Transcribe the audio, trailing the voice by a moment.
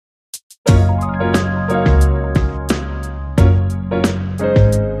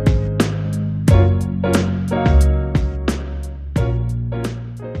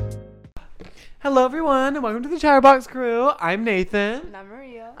everyone, and welcome to the Chatterbox Crew. I'm Nathan. And I'm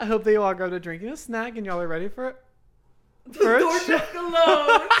Maria. I hope that you all grabbed a drink and a snack, and y'all are ready for The door check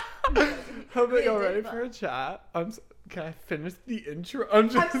alone. Hope that y'all ready for a chat. Can I finish the intro? I'm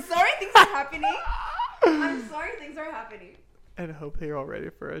sorry things are happening. I'm sorry things are happening. And hope that you're all ready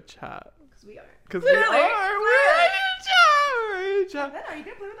for a chat. Because we are. Because we are. We're ready to chat. We're ready to chat. Then are you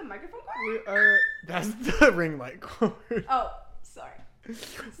going to play with the microphone cord? We are. That's the ring light cord. Oh, sorry.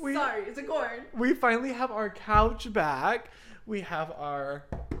 Sorry, it's a cord. We finally have our couch back. We have our...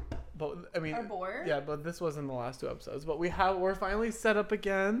 our board? Yeah, but this wasn't the last two episodes. But we're finally set up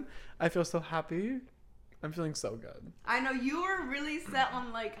again. I feel so happy. I'm feeling so good. I know you were really set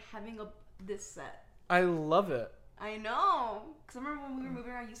on having this set. I love it. I know. Because I remember when we were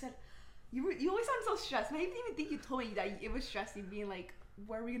moving around, you said you always sound so stressed. And I didn't even think you told me that it was stressing, being like,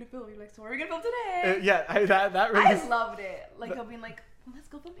 "Where are we gonna film?" You're like, "So where are we gonna film today?" That really. I loved it. I'll be like, well, let's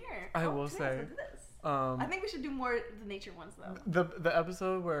go from here. I will say. Let's do this. I think we should do more the nature ones though. The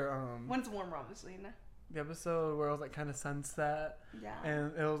episode where when it's warmer, obviously. The episode where it was kind of sunset. Yeah.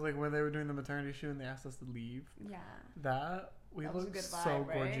 And it was when they were doing the maternity shoot and they asked us to leave. Yeah. That looked vibe, so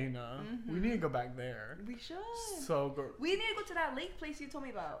right? Gorgina. Mm-hmm. We need to go back there. We should. So good. We need to go to that lake place you told me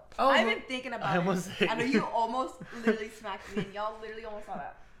about. Oh, I've been thinking about it. I know you almost literally smacked me, and y'all literally almost saw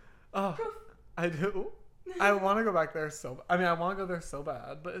that. Oh, Proof. I do. I want to go back there I want to go there so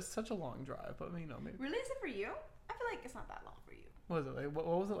bad, but it's such a long drive. But maybe. Really, is it for you? I feel like it's not that long for you. What was it? What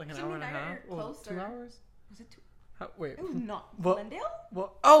was it? An hour and a half? What was it, 2 hours? Was it 2? Wait. It was not. Glendale?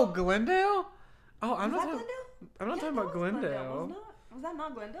 Glendale? Oh, I'm not talking about Glendale. Was that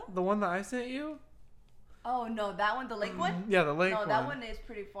not Glendale? The one that I sent you? Oh, no, that one, the lake one? Yeah, the lake one. No, that one is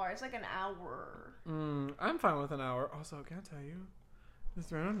pretty far. It's like an hour. I'm fine with an hour. Also, can I tell you? This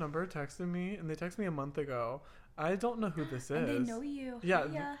random number texted me, and they texted me a month ago. I don't know who this is. And they know you. Yeah.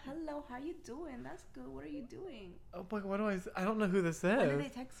 Hiya, hello, how you doing? That's good. What are you doing? Oh, but what do I don't know who this is. When did they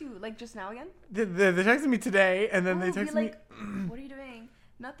text you? Just now again? They texted me today, and then they texted me. What are you doing?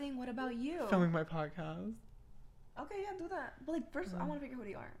 Nothing. What about you? Filming my podcast. Okay, yeah, do that. But first, I want to figure out who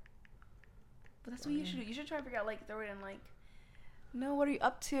they are. But that's what you should do. You should try to figure out throw it in no, what are you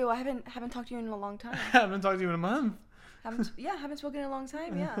up to? I haven't talked to you in a long time. I haven't talked to you in a month. haven't spoken in a long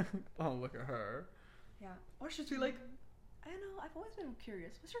time. Yeah. Oh, look at her. Yeah. Or should we I don't know. I've always been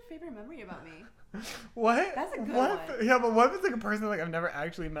curious. What's your favorite memory about me? What? That's a good one. Yeah, but what if it's a person that I've never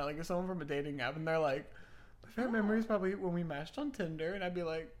actually met, if someone from a dating app, and they're like, my favorite memory is probably when we matched on Tinder, and I'd be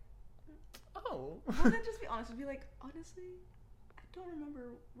like, oh. Well, then just be honest. I'd be like, honestly, I don't remember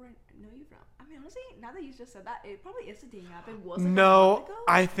where I know you from. I mean, honestly, now that you just said that, it probably is a dating app. It wasn't. No,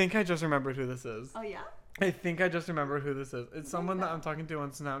 I think I just remembered who this is. Oh yeah. I think I just remembered who this is. It's someone that I'm talking to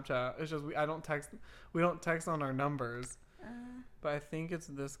on Snapchat. It's just we don't text on our numbers. But I think it's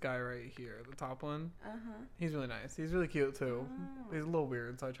this guy right here, the top one. He's really nice. He's really cute too. He's a little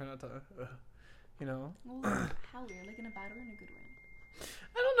weird, so I try not to, Well, how weird? In a bad way or in a good way?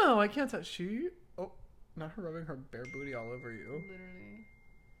 I don't know. I can't tell. Oh, not her rubbing her bare booty all over you. Literally.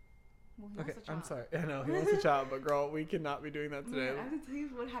 Well, okay, I'm sorry. I know he wants to chat, but girl, we cannot be doing that today. I have to tell you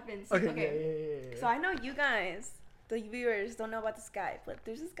what happens. Okay. Yeah. So I know you guys, the viewers, don't know about this guy, but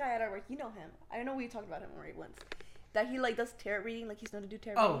there's this guy at our work. You know him. I know we talked about him already once. That he does tarot reading, he's known to do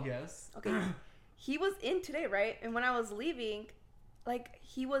tarot reading. Oh yes. Okay. He was in today, right? And when I was leaving,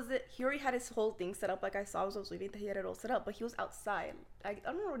 he already had his whole thing set up. I saw as I was leaving that he had it all set up, but he was outside. I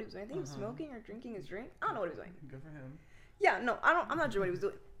don't know what he was doing. I think he was smoking or drinking his drink. I don't know what he was doing. Good for him. Yeah, no, I'm not sure what he was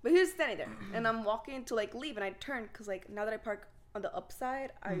doing. But he was standing there, and I'm walking to leave, and I turned because now that I park on the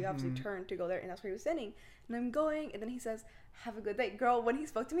upside, I obviously turned to go there, and that's where he was standing. And I'm going, and then he says, "Have a good day, girl." When he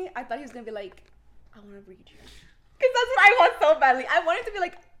spoke to me, I thought he was gonna be like, "I want to read you," because that's what I want so badly. I want him to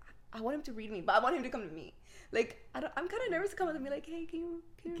be I want him to read me, but I want him to come to me. I'm kind of nervous to come up and be like, "Hey, can you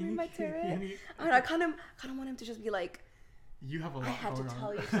read my tarot?" I kind of want him to just be like, "You have a lot I had to going tell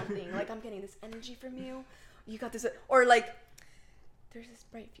on." you something. I'm getting this energy from you. You got this, or there's this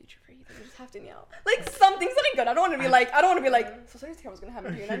bright future for you, but you just have to know. Something good. I don't want to be so something's terrible gonna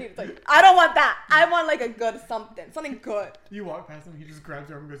happen to you, and I need to tell you. I don't want that. I want a good something good. You walk past him, he just grabs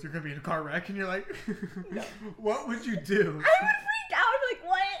your arm and goes, "You're gonna be in a car wreck," and you're like, no. What would you do? I would freak out. I'd be like,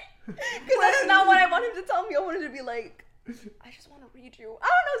 what? Because that's not what I want him to tell me. I wanted to be I just want to read you. I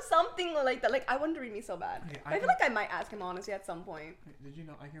don't know, something like that. I wanted to read me so bad. Okay, I feel I might ask him honestly at some point. Did you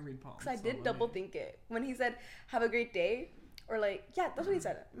know I can read palms? Because I did double think it when he said, "Have a great day." Or yeah, that's what he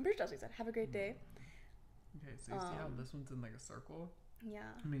said. I'm pretty sure that's what he said. "Have a great day." Okay, so you see how this one's in a circle? Yeah.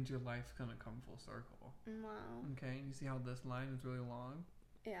 It means your life's gonna come full circle. Wow. Okay, and you see how this line is really long?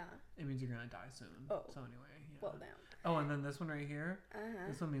 Yeah. It means you're gonna die soon. Oh. So anyway, yeah. Well, damn. Oh, and then this one right here.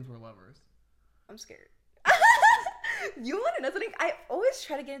 This one means we're lovers. I'm scared. You want to know something? I always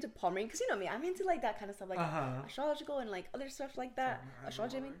try to get into palm reading because you know me. I'm into like that kind of stuff, like astrological and like other stuff like that.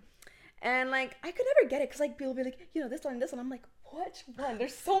 Astrology, I mean. And like I could never get it because like people be like, you know, this one and this one. I'm like, which one?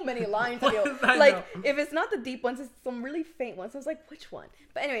 There's so many lines. Like if it's not the deep ones, it's some really faint ones. So I was like, which one?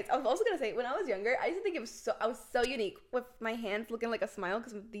 But anyways, I was also gonna say when I was younger, I used to think I was so unique with my hands looking like a smile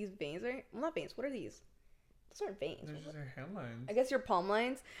because these veins are not veins. What are these? Those aren't veins. They're just your hand lines. I guess your palm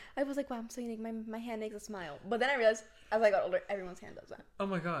lines. I was like, wow, I'm so unique. My hand makes a smile. But then I realized as I got older, everyone's hand does that. Oh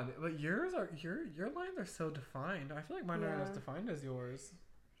my god! But your lines are so defined. I feel like mine aren't as defined as yours.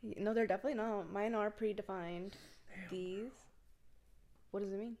 No, they're definitely not. Mine are predefined. Damn. These. What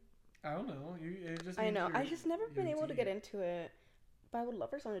does it mean? I don't know. I know. I just never been able to get into it. But I would love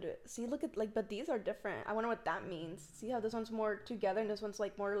for someone to do it. See, look at but these are different. I wonder what that means. See how this one's more together and this one's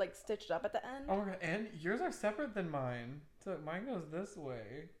like more like stitched up at the end. Oh my god! And yours are separate than mine. So mine goes this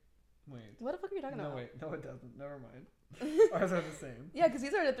way. Wait. What the fuck are you talking about? No, wait. No, it doesn't. Never mind. Ours are the same. Yeah, because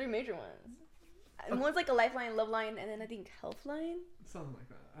these are the 3 major ones. And one's like a lifeline, love line, and then I think health line. Something like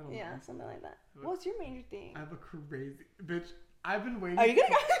that. I don't know. Yeah, something like that. What's your major thing? I have a crazy bitch. I've been waiting. Are you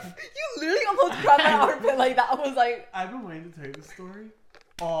gonna? You literally almost grabbed my armpit like that. I was like. I've been waiting to tell you this story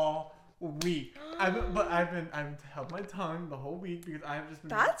all week. I've held my tongue the whole week because I've just been.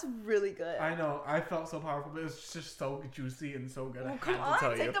 That's really good. I know. I felt so powerful, but it's just so juicy and so good. Oh, come on,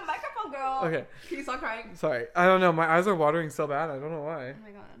 take the microphone, girl. Okay. Can you stop crying? Sorry. I don't know. My eyes are watering so bad. I don't know why. Oh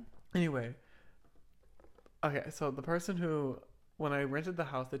my god. Anyway. Okay, so the person who, when I rented the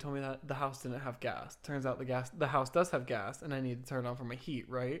house, they told me that the house didn't have gas. Turns out the house does have gas, and I need to turn it on for my heat,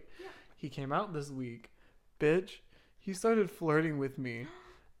 right? Yeah. He came out this week. Bitch, he started flirting with me.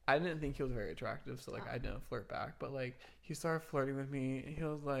 I didn't think he was very attractive, so like I didn't flirt back. But like he started flirting with me. And he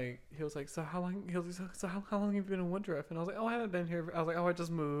was like, so how long? He was like, so how long have you been in Woodruff? And I was like, oh, I haven't been here. I was like, oh, I just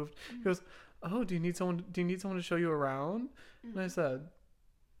moved. Mm-hmm. He goes, oh, do you need someone to show you around? Mm-hmm. And I said,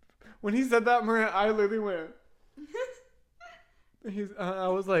 when he said that, Maria, I literally went. I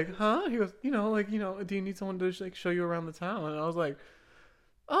was like, huh? He goes, do you need someone to like show you around the town? And I was like,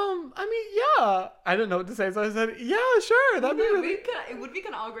 I mean, yeah. I didn't know what to say, so I said, yeah, sure. That'd be really. It would be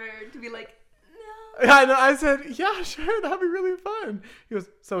kind of awkward to be like, no. I know. I said, yeah, sure. That'd be really fun. He goes,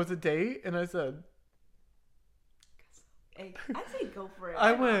 so it's a date? And I said, hey, I say go for it.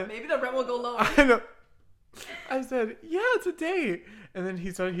 I went. Maybe the rent will go lower. I know. I said, yeah, it's a date. And then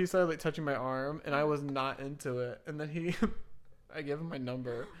he started like touching my arm, and I was not into it. And then I gave him my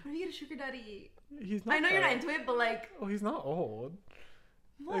number. When do you get a sugar daddy? He's not. I know you're not into it, but like. Oh, he's not old.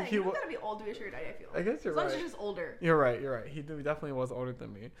 What? Like, you don't gotta be old to be a sugar daddy, I feel. I guess you're right. As long as you're just older. You're right. He definitely was older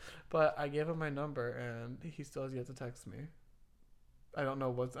than me. But I gave him my number, and he still has yet to text me. I don't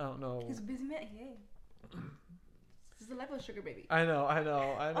know. He's a busy man. Hey. This is the life of a sugar baby. I know.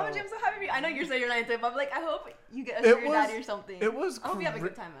 Oh, Jim, so happy for you. I know you're saying you're not into it, but I'm like, I hope you get a sugar daddy or something. I hope you have a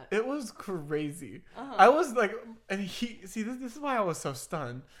good time at it. It was crazy. Uh-huh. I was like, and this is why I was so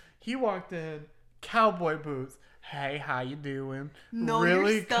stunned. He walked in, cowboy boots. Hey, how you doing? No,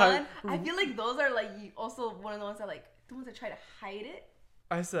 really you're stunned. I feel like those are like also one of the ones that like the ones that try to hide it.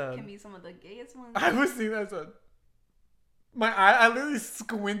 I said can be some of the gayest ones. I was seeing that. I said. I literally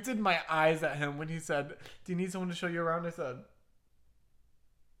squinted my eyes at him when he said, do you need someone to show you around? I said,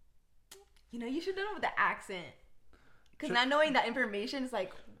 you should do it with the accent. Because not knowing that information is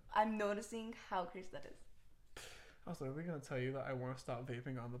like, I'm noticing how crazy that is. Also, are we going to tell you that I want to stop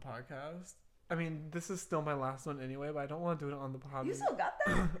vaping on the podcast? I mean, this is still my last one anyway, but I don't want to do it on the podcast. You still got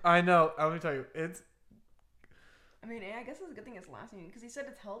that? I know. Let me tell you. I mean, I guess it's a good thing it's lasting because he said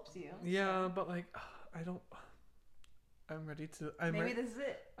it helps you. Yeah, but like, I don't... I'm ready to... Maybe this is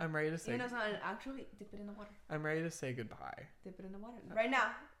it. I'm ready to say... Even though it's not actually, dip it in the water. I'm ready to say goodbye. Dip it in the water. Right now.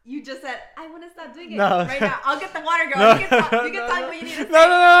 You just said, I want to stop doing it. No. Right now. I'll get the water, girl. No. You can talk what you need to say. No.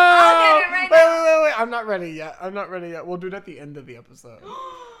 I'll get it right now. Wait. I'm not ready yet. We'll do it at the end of the episode.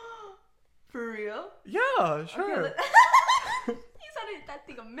 For real? Yeah, sure. Okay, you said that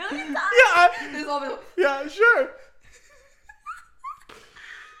thing a million times. Yeah, sure.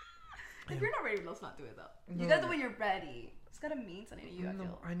 If you're not ready, let's not do it though. No. You gotta do it when you're ready. It's gotta mean something to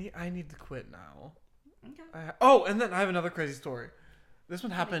you. I need to quit now. Okay. And then I have another crazy story. This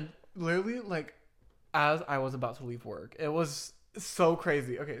one happened literally like as I was about to leave work. It was so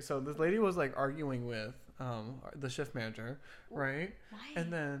crazy. Okay, so this lady was like arguing with the shift manager, right? Why?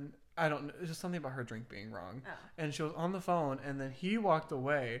 And then I don't know, it's just something about her drink being wrong. Oh. And she was on the phone, and then he walked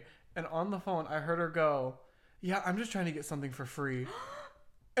away, and on the phone I heard her go, "Yeah, I'm just trying to get something for free."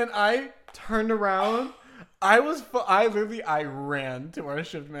 And I turned around. I ran to our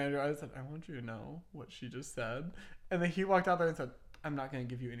shift manager. I said, I want you to know what she just said. And then he walked out there and said, I'm not going to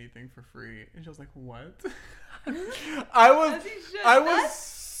give you anything for free. And she was like, what? I was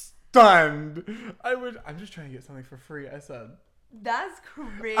stunned. I'm just trying to get something for free. I said, that's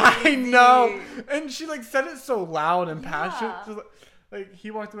crazy. I know. And she like said it so loud and passionate. Just like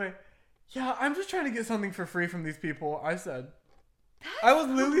he walked away. Yeah, I'm just trying to get something for free from these people. I said, I was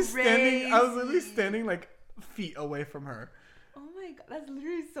literally standing like feet away from her. Oh my god, that's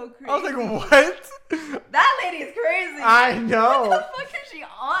literally so crazy. I was like, what? That lady is crazy. I know. What the fuck is she on?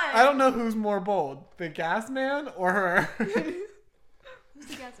 I don't know who's more bold, the gas man or her. Who's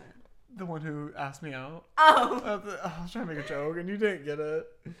the gas man? The one who asked me out. Oh. I was trying to make a joke and you didn't get it.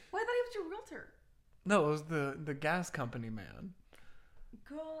 Well, I thought he was your realtor. No, it was the gas company man.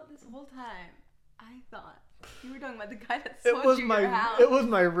 Girl, this whole time, I thought you were talking about the guy that sold you your house. It was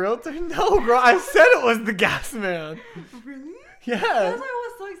my realtor? No, girl, I said it was the gas man. Really? Yeah. That's why I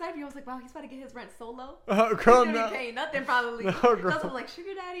was so excited. I was like, wow, he's about to get his rent so low. Girl, he's gonna be paying nothing probably. No, girl. That's what, like,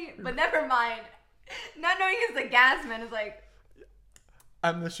 sugar daddy. But never mind. Not knowing he's the gas man is like...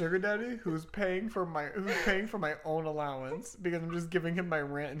 I'm the sugar daddy who's paying for my own allowance because I'm just giving him my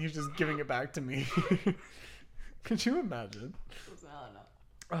rent and he's just giving it back to me. Could you imagine? I don't know.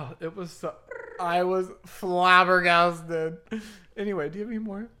 Oh, it was so... I was flabbergasted. Anyway, do you have any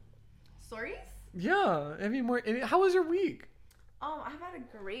more? Stories? Yeah. Any more? How was your week? I've had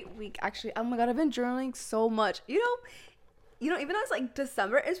a great week, actually. Oh my god, I've been journaling so much. You know, even though it's like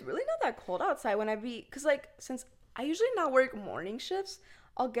December, it's really not that cold outside because like, since I usually not work morning shifts,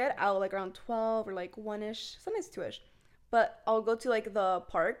 I'll get out like around 12 or like 1-ish, sometimes 2-ish. But I'll go to like the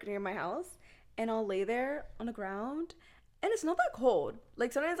park near my house and I'll lay there on the ground. And it's not that cold.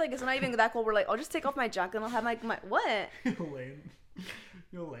 Like, sometimes, like, it's not even that cold. We're like, I'll just take off my jacket and I'll have, like, my... What?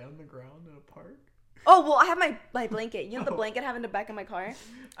 You'll lay on the ground in a park? Oh, well, I have my blanket. You know the blanket I have in the back of my car?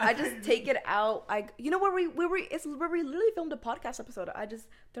 I just take it out. You know where we literally filmed a podcast episode. I just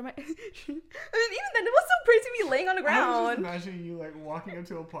throw my... I mean, even then, it was so crazy me laying on the ground. I was just imagining you, like, walking up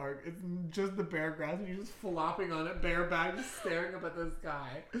to a park. It's just the bare grass and you're just flopping on it, bareback, just staring up at the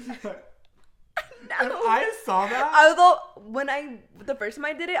sky. No. And I saw that. Although the first time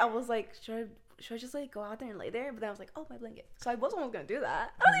I did it, I was like, should I just like go out there and lay there? But then I was like, oh, my blanket. So I was almost gonna do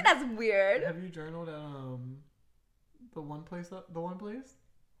that. I don't think that's weird. Have you journaled the one place? What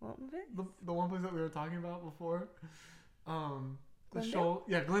was it? The one place that we were talking about before. Glendale?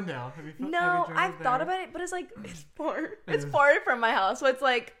 Glendale. I've thought about it, but it's like it's far. It's far from my house, so it's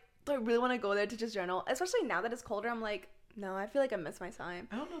like, do I really want to go there to just journal? Especially now that it's colder, I'm like. No, I feel like I missed my time.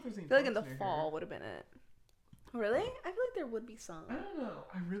 I don't know if there's any. I feel like in the fall would have been it. Really? I feel like there would be some. I don't know.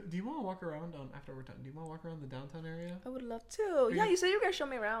 Do you want to walk around after we're done? Do you want to walk around the downtown area? I would love to. Yeah, you said you were gonna show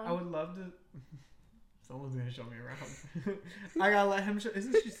me around. I would love to. Someone's gonna show me around. I gotta let him show.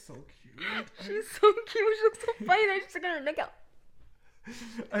 Isn't she so cute? She's so cute. She looks so funny. I just got her neck out.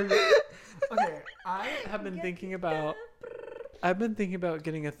 Okay, I have been thinking about. I've been thinking about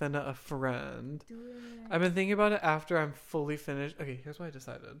getting Athena a friend. I've been thinking about it after I'm fully finished. Okay, here's what I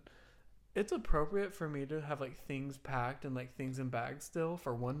decided. It's appropriate for me to have like things packed and like things in bags still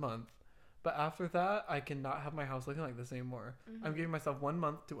for 1 month. But after that, I cannot have my house looking like this anymore. Mm-hmm. I'm giving myself 1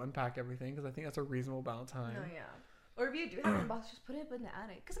 month to unpack everything because I think that's a reasonable amount of time. No, yeah. Or if you do have an in-box, just put it in the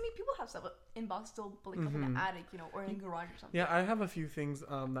attic. Because, I mean, people have stuff in box still like up in the attic, you know, or in the garage or something. Yeah, I have a few things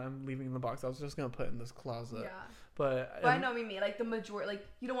that I'm leaving in the box. I was just going to put in this closet. Yeah. But I know what you mean. Like, the majority, like,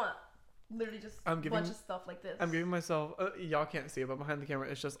 you don't want literally just a bunch of stuff like this. I'm giving myself, y'all can't see it, but behind the camera,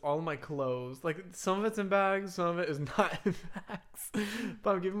 it's just all my clothes. Like, some of it's in bags, some of it is not in bags.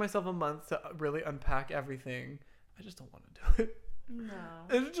 But I'm giving myself a month to really unpack everything. I just don't want to do it. No.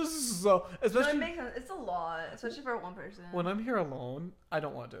 It's just so... Especially, no, it makes sense. It's a lot, especially for one person. When I'm here alone, I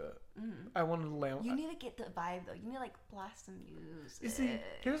don't want to do it. Mm-hmm. I want to lay on... You need to get the vibe, though. You need to, like, blast some music. You see,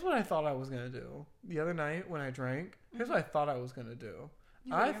 here's what I thought I was going to do. The other night when I drank, here's what I thought I was going to do.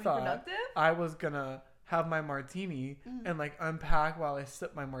 I thought I was going to have my martini and like unpack while I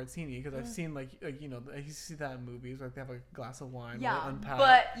sip my martini because I've seen like you know, you see that in movies, like they have like a glass of wine. Yeah, unpack.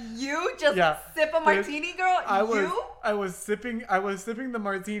 but you just sip a martini, girl. I was sipping the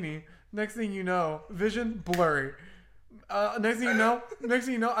martini. Next thing you know, vision blurry. Next thing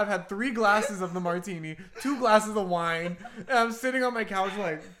you know, I've had 3 glasses of the martini, 2 glasses of wine, and I'm sitting on my couch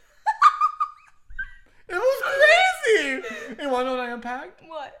like. It was crazy! And want to know what I unpacked?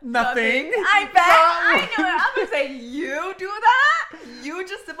 What? Nothing. I bet. I know it. I'm going to say, you do that? You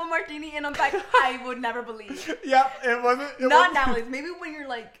just sip a martini and unpack? I would never believe. Yep, it wasn't. Not nowadays. Maybe when you're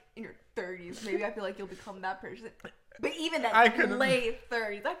like in your 30s, maybe I feel like you'll become that person. But even that late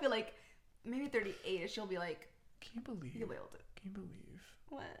 30s, I feel like maybe 38, she'll be like, Can you believe? You'll be able to. Can you believe?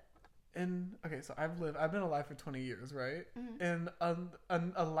 What? And okay, so I've been alive for 20 years, right? Mm-hmm.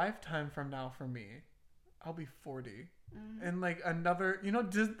 And a lifetime from now for me, I'll be 40. Mm-hmm. And like another,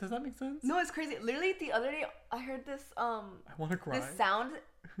 does that make sense? No, it's crazy. Literally the other day I heard this I want to cry. This sound,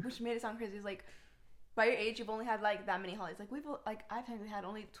 which made it sound crazy. It's like, by your age, you've only had like that many holidays. Like I've technically had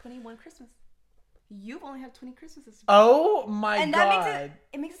only 21 Christmas. You've only had 20 Christmases. Oh my god! And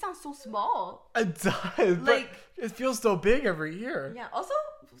that makes it sound so small. It does. Like it feels so big every year. Yeah. Also,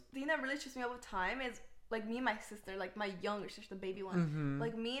 the thing that really trips me up with time is like me and my sister, like my younger sister, the baby one. Mm-hmm.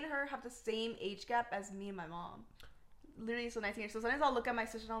 Like me and her have the same age gap as me and my mom. Literally, so 19 years. So sometimes I'll look at my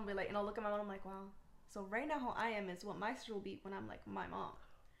sister and I'll be like, and I'll look at my mom. I'm like, wow. So right now, how I am is what my sister will be when I'm like my mom.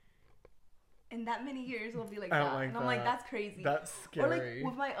 In that many years, it'll be like that. And I'm like, that's crazy. That's scary. Or like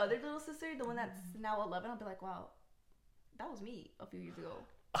with my other little sister, the one that's now 11, I'll be like, wow, that was me a few years ago.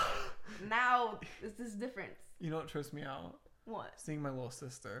 Now, it's this difference. You know what trips me out? What? Seeing my little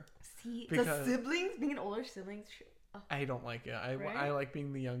sister. See, the siblings, being an older sibling. I don't like it. I like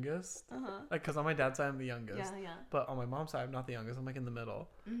being the youngest. Like, because on my dad's side, I'm the youngest. Yeah. But on my mom's side, I'm not the youngest. I'm like in the middle.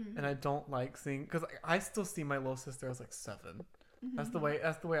 Mm-hmm. And I don't like seeing, because I still see my little sister as like 7. Mm-hmm. That's the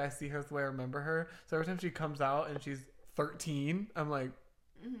way I see her. That's the way I remember her. So every time she comes out and she's 13, I'm like,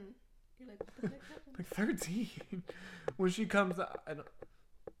 mm-hmm. You're like, what the heck happened? Like 13. When she comes out,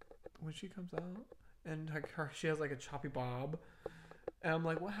 and she has like a choppy bob, and I'm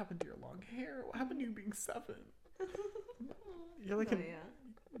like, what happened to your long hair? What happened to you being 7? You're like,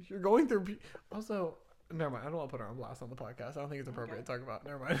 you're going through. Also, never mind. I don't want to put her on blast on the podcast. I don't think it's appropriate to talk about.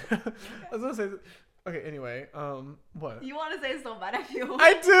 Never mind. I was gonna say. Okay, anyway, what? You want to say so bad, I feel.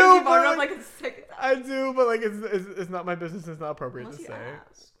 I do, but like a second time. I do, but like it's not my business. It's not appropriate Unless to say.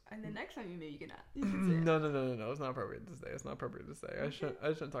 Ask. And the next time you can ask. No. It's not appropriate to say. It's not appropriate to say. Okay.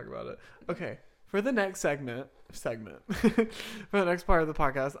 I shouldn't talk about it. Okay, for the next segment, for the next part of the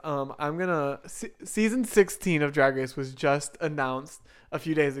podcast, I'm gonna season 16 of Drag Race was just announced a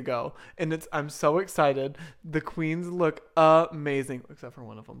few days ago, and I'm so excited. The queens look amazing, except for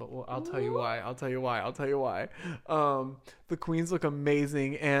one of them, but I'll tell you why. The queens look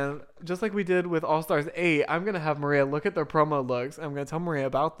amazing, and just like we did with All Stars 8, I'm gonna have Maria look at their promo looks. I'm gonna tell Maria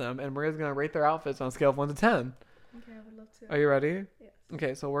about them, and Maria's gonna rate their outfits on a scale of 1 to 10. Okay, I would love to. Are you ready? Yes.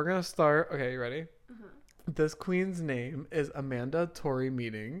 Okay, so we're gonna start. Okay, you ready? Uh-huh. This queen's name is Amanda Tori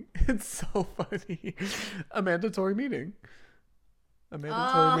Meeting. It's so funny. Amanda Tori Meeting.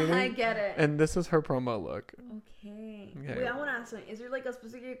 I get it. And this is her promo look. Okay. Wait, I want to ask something. Is there like a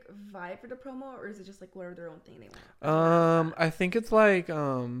specific vibe for the promo, or is it just like whatever their own thing they want? I think it's like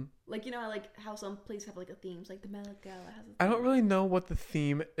like, you know, like how some places have like a theme, like the Met Gala has a theme. I don't really know what the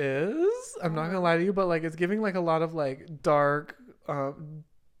theme is. I'm not gonna lie to you, but like it's giving like a lot of like dark. Oh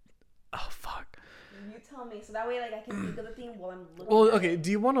fuck. You tell me, so that way like I can think of the theme while I'm looking. Well, okay.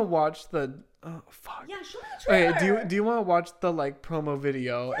 Do you want to watch the? Oh fuck. Yeah, show me the trailer. Okay. Do you want to watch the like promo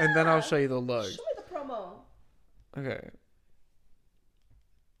video, and then I'll show you the look. Show me the promo. Okay.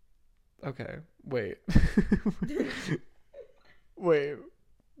 Okay. Wait. Wait.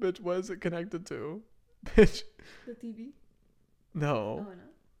 Bitch, what is it connected to? Bitch. The TV? No. Oh, no.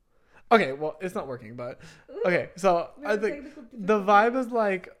 Okay, well, it's not working, but... Okay, so I think the vibe is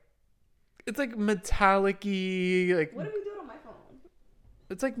like... It's like metallic-y, like... What are we doing on my phone?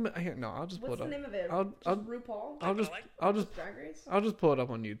 It's like... Here, no, I'll just pull it up. What's the name of it? RuPaul? I'll just Drag Race? I'll just pull it up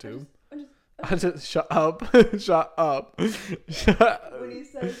on YouTube. I just shut up. Shut up. When he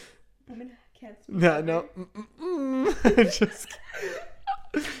says women can't speak. No.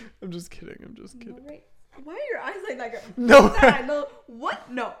 I'm just kidding. No, right. Why are your eyes like that, girl? No. No. What?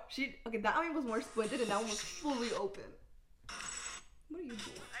 No. That one was more squinted and that one was fully open. What are you doing?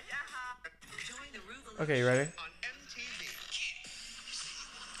 Okay, you ready?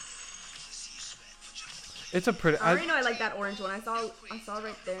 It's a pretty. I already know I like that orange one. I saw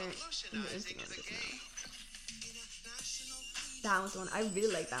right there in the Instagram just now. That was the one. I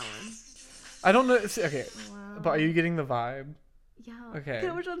really like that one. I don't know. Okay, wow. But are you getting the vibe? Yeah. Okay.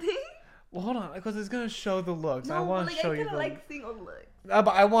 Which one thing? Well, hold on, because it's gonna show the looks. No, I want to show you the. Like seeing all the looks. But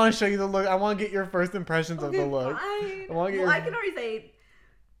I want to show you the look. I want to get your first impressions of the look. Fine. I can already say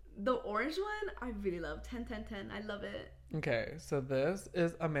the orange one. I really love 10, 10, 10. I love it. Okay, so this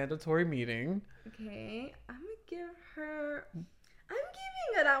is a mandatory meeting. Okay, I'm giving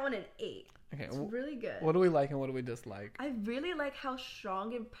that one an 8. Okay, it's really good. What do we like and what do we dislike? I really like how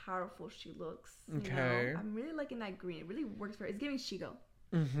strong and powerful she looks. Okay. I'm really liking that green. It really works for her. It's giving Shigo.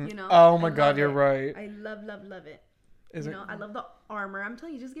 Mm-hmm. You know? Oh my god, you're right. I love it. I love the armor. I'm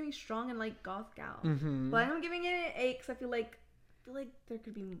telling you, just giving strong and like goth gal. Mm-hmm. But I'm giving it an 8 because I feel like there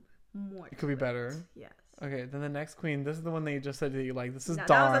could be more. It could be better. Yes. Okay, then the next queen. This is the one that you just said that you like. This is Dawn.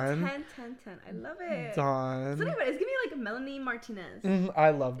 That was a 10, 10, 10. I love it. Dawn. It's giving me like Melanie Martinez. I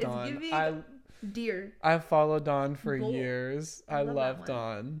love Dawn. It's giving dear. I've followed Dawn for years. I love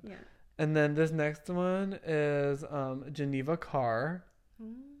Dawn. Yeah. And then this next one is Geneva Carr.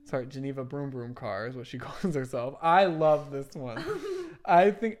 Sorry, Geneva Broom Broom Carr is what she calls herself. I love this one.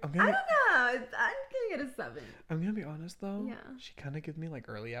 I think I don't know. I'm giving it a 7. I'm gonna be honest though. Yeah. She kind of gives me like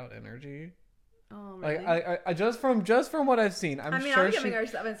early out energy. Oh, really? Like I just from what I've seen, I'm giving her a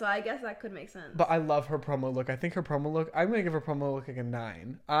 7, so I guess that could make sense. But I love her promo look. I think her promo look. I'm gonna give her promo look like a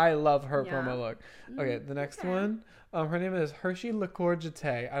 9. I love her promo look. Okay, the next one. Her name is Hershey Liqueur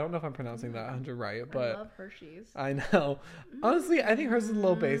Jete. I don't know if I'm pronouncing that 100 right, but I love Hershey's. I know. Honestly, I think hers is a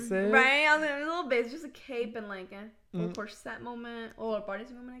little basic. Right, I was a little basic, just a cape and like a little corset moment or a body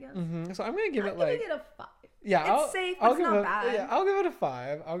moment, I guess. So I'm gonna give it like. I'm giving it a 5. Yeah, it's safe. But it's not bad. Yeah, I'll give it a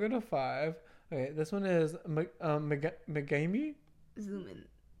 5. I'll give it a 5. Okay, this one is Megami. Zoom in.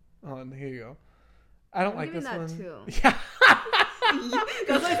 Oh, here you go. I don't like this one. Too. Yeah.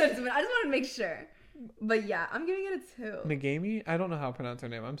 That's why I said zoom in. I just want to make sure. But yeah, I'm giving it a 2. Megami? I don't know how to pronounce her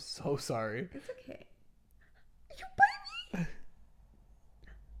name. I'm so sorry. It's okay. You bite me.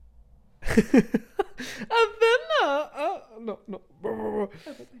 Avena. No.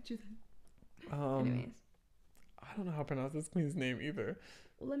 Okay, what you think? Anyways. I don't know how to pronounce this queen's name either.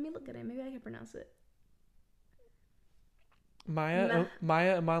 Well, let me look at it. Maybe I can pronounce it. Maya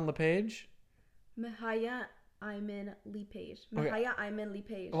Iman LePage? Mahaya Iman LePage. Mahaya Iman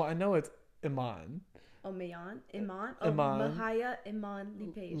LePage. Well, I know it's Iman. Oh, Iman? Oh, Iman. Mahaya Iman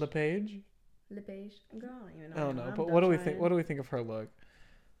LePage. LePage? LePage? Girl, I don't even know. I don't know. But what do we think? What do we think of her look?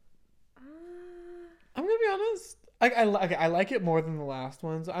 I'm gonna be honest. I like it more than the last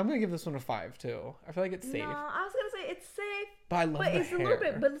ones. I'm gonna give this one a 5 too. I feel like it's safe. No, I was gonna say it's safe. But I love the hair. It's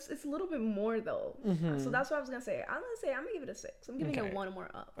a little bit more though. Mm-hmm. So that's what I was gonna say. I'm gonna give it a 6. I'm giving it 1 more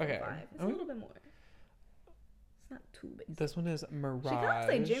up. Okay. 5. It's a little bit more. It's not too big. This one is Mirage. She kind of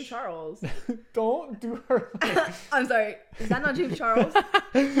like James Charles. Don't do her. I'm sorry. Is that not James Charles?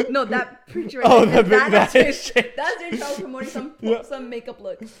 No, that preacher. Right that's James Charles promoting some makeup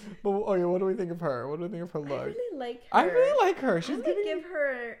look. But okay, what do we think of her? What do we think of her look? I really like her. I really like her. I'm gonna give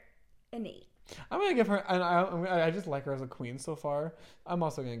her an 8. I'm gonna give her, and I just like her as a queen so far. I'm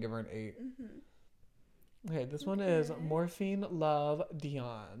also gonna give her an 8. Mm-hmm. Okay, this one is Morphine Love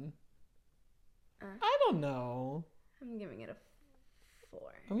Dion. I don't know. I'm giving it a 4.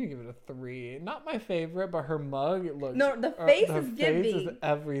 I'm gonna give it a 3. Not my favorite, but her mug, it looks. No, the face her is face giving. is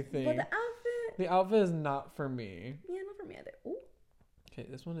everything. But the outfit. The outfit is not for me. Yeah, not for me either. Ooh. Okay,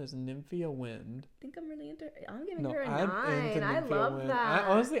 this one is Nymphia Wind. I think I'm really into. I'm giving her a 9. I love Wind. that.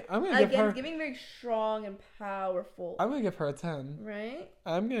 Honestly, I'm gonna give her. It's giving very strong and powerful. I'm gonna give her a 10. Right.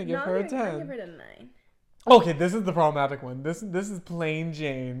 I'm gonna give her a 10. I'm gonna give her a 9. Okay, this is the problematic one. This is plain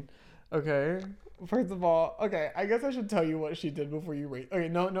Jane. Okay. First of all, okay, I guess I should tell you what she did before you rate. Okay,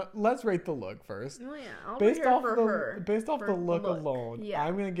 no, let's rate the look first. Oh yeah, I'll based off for the look alone, yeah.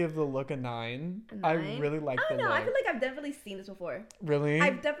 I'm gonna give the look a 9. I really like the look. I feel like I've definitely seen this before. Really?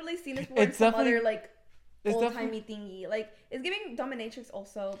 I've definitely seen this before. It's some other like old-timey thingy. Like it's giving dominatrix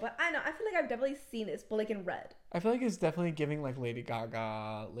also, but I know I feel like I've definitely seen this, but like in red. I feel like it's definitely giving like Lady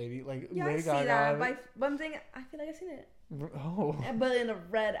Gaga, Lady Gaga. I see that, but I'm saying I feel like I've seen it. Oh. But in a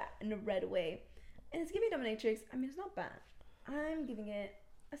red way. And it's giving dominatrix. I mean, it's not bad. I'm giving it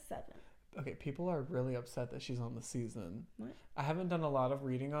a 7. Okay, people are really upset that she's on the season. What? I haven't done a lot of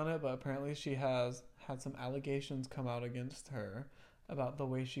reading on it, but apparently she has had some allegations come out against her about the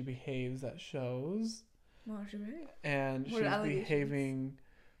way she behaves at shows. Well, she behaves. And she's behaving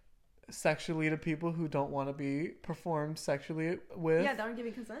sexually to people who don't want to be performed sexually with. Yeah, they aren't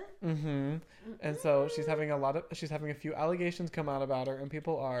giving consent. Mm-hmm. And so she's having a few allegations come out about her, and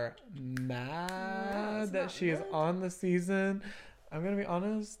people are mad that she is on the season. I'm gonna be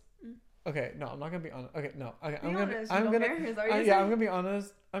honest. Okay, no, I'm not gonna be honest. Okay, no. Okay, I'm gonna be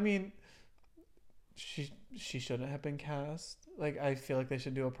honest. I mean, she shouldn't have been cast. Like, I feel like they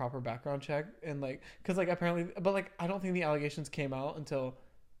should do a proper background check and like, cause like apparently, but like I don't think the allegations came out until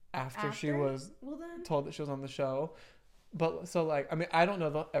after she was told that she was on the show. But so like, I mean, I don't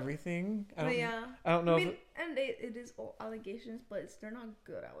know everything. I don't know. And it is all allegations, but they're not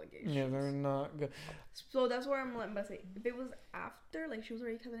good allegations. Yeah, they're not good. So that's where I'm about to say, if it was after, like she was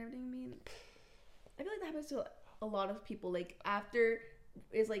already cut and everything. I mean, I feel like that happens to a lot of people. Like after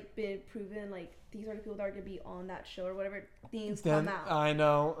it's like been proven, like these are the people that are gonna be on that show or whatever. Things come out. I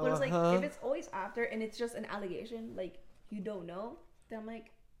know. But it's like if it's always after and it's just an allegation, like you don't know, then I'm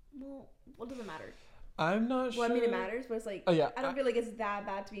like, well, what does it matter? I'm not sure. Well, I mean, it matters, but it's like, oh, yeah, I don't feel like it's that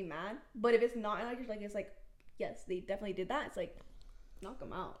bad to be mad. But if it's not an allegation, like, it's like, yes, they definitely did that. It's like, knock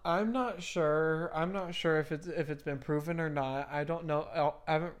them out. I'm not sure if it's been proven or not. I don't know.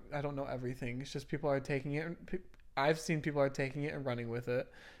 I don't know everything. It's just people are taking it. I've seen people are taking it and running with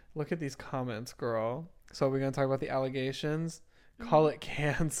it. Look at these comments, girl. So we're gonna talk about the allegations. Call it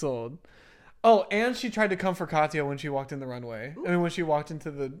canceled. Oh, and she tried to come for Katya when she walked in the runway. Ooh. I mean, when she walked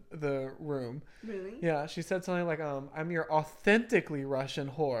into the room. Really? Yeah, she said something like, "I'm your authentically Russian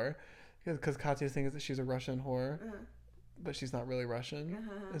whore," because Katya's thing is that she's a Russian whore. But she's not really Russian.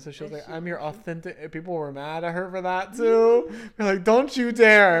 And so she was like, I'm your authentic... People were mad at her for that, too. They're like, don't you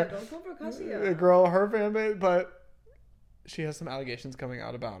dare. Yeah, don't come for Kasia. Girl, her fan base... But she has some allegations coming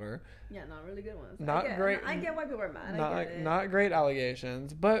out about her. Yeah, not really good ones. Not great. I get why people are mad. Not great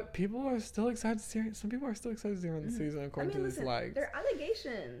allegations. But people are still excited to see her. Some people are still excited to see her in the season, according to these likes. They're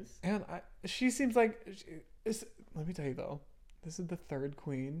allegations. And she seems like... let me tell you, though. This is the third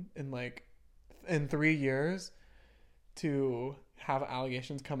queen in 3 years... to have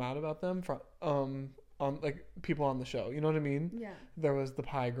allegations come out about them from on like people on the show. You know what I mean? Yeah. There was the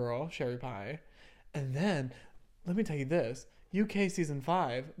Pie girl, Sherry Pie. And then let me tell you this. UK season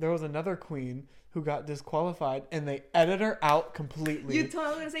 5, there was another queen who got disqualified and they edited her out completely. You told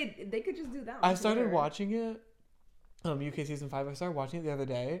me I was gonna say they could just do that. I started watching it. UK season 5, I started watching it the other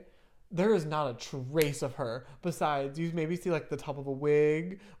day. There is not a trace of her. Besides, you maybe see like the top of a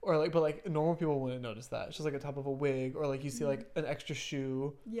wig, or like, but like normal people wouldn't notice that. It's just like a top of a wig, or like you see like an extra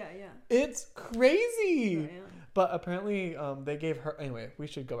shoe. Yeah. It's crazy. Oh, yeah. But apparently, they gave her. Anyway, we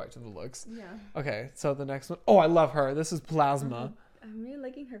should go back to the looks. Yeah. Okay, so the next one. Oh, I love her. This is Plasma. I'm really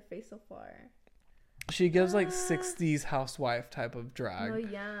liking her face so far. She gives like 60s housewife type of drag. Oh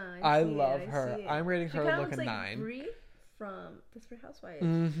yeah. I love her. I'm rating her like a 9. Brie from Desperate Housewives.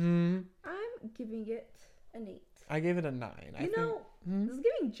 Mm-hmm. I'm giving it an 8. I gave it a 9. This is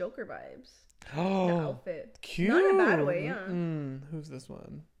giving Joker vibes. Oh, the outfit. Q. Not in a bad way, yeah. Who's this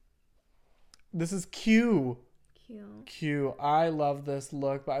one? This is Q. Q. I love this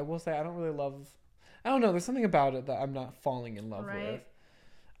look, but I will say I don't really love... I don't know. There's something about it that I'm not falling in love with.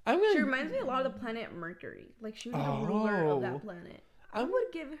 She reminds me a lot of the planet Mercury. Like, she was the ruler of that planet. I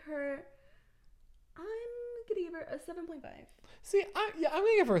would give her... I'm going to give her a 7.5. See, I'm going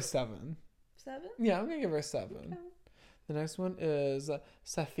to give her a 7. 7? Yeah, I'm going to give her a 7. Okay. The next one is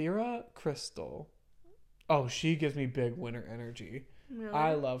Saphira Crystal. Oh, she gives me big winter energy. Really?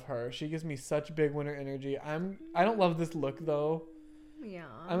 I love her. She gives me such big winter energy. I don't love this look, though. Yeah.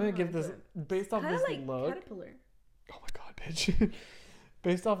 I'm going to give this... Based off this look... Caterpillar. Oh my god, bitch.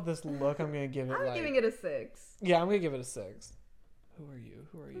 Based off this look, I'm going to give it I'm giving it a 6. Yeah, I'm going to give it a 6. Who are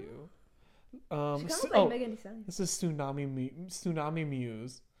you? She kind of like Megan Thee Stallion. This is Tsunami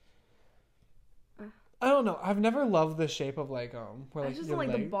Muse. I don't know. I've never loved the shape of like where like I just don't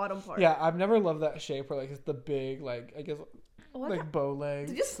like the bottom part. Yeah, I've never loved that shape where like it's the big like I guess bow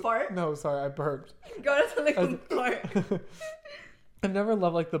legs. Did you fart? No, sorry, I burped. Go to something fart. I've never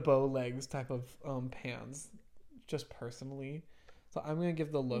loved like the bow legs type of pants, just personally. So I'm gonna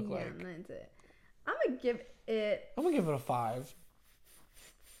give the look like. Mine's it. I'm gonna give it a 5.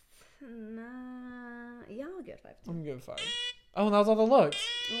 Nah, yeah, I'll give it 5 too. I'm gonna give it 5. Oh, and that was all the looks.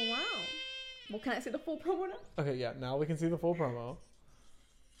 Oh wow. Well, can I see the full promo now? Okay, yeah, now we can see the full promo.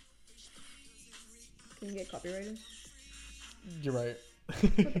 Can you get copyrighted? You're right.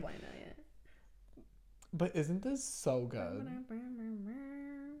 Put the wine out yet. But isn't this so good?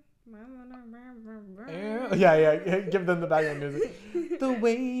 Yeah, give them the background music. The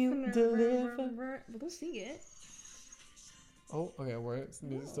way you deliver. Well, don't sing it. Oh, okay,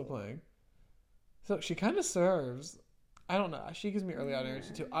 music's still playing. So she kind of serves. I don't know. She gives me early out energy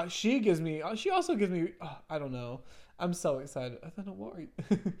too. She also gives me. I don't know. I'm so excited. I don't know what are you.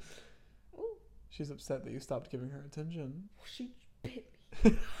 She's upset that you stopped giving her attention. She bit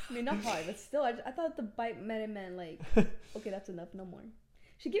me. I mean, not hard, but still. I thought the bite meant like, okay, that's enough, no more.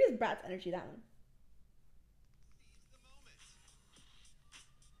 She gave us Brat's energy, that one.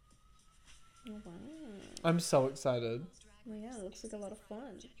 Oh, wow. I'm so excited. Well, yeah, it looks like a lot of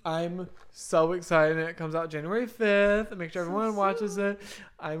fun. I'm so excited. It comes out January 5th. Make sure everyone watches it.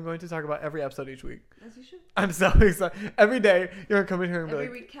 I'm going to talk about every episode each week. As you should. I'm so excited. Every day, you're going to come in here and be like...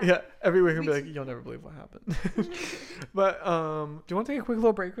 Recap. Yeah, every week and be like, you'll never believe what happened. But, do you want to take a quick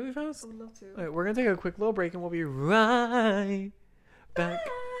little break really fast? I would love to. All right, we're going to take a quick little break and we'll be right back.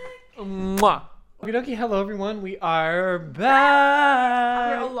 Mwah. Okay, hello everyone. We are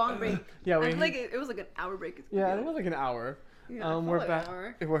back. After a long break. Yeah, I feel like it was like an hour break. Yeah, it was like an hour. Yeah, we're back.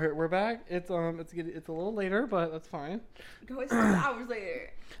 We're back. It's a little later, but that's fine. Go 6 hours later.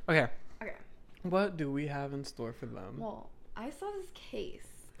 Okay. What do we have in store for them? Well, I saw this case.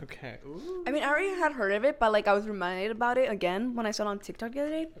 Okay. Ooh. I mean, I already had heard of it, but like I was reminded about it again when I saw it on TikTok the other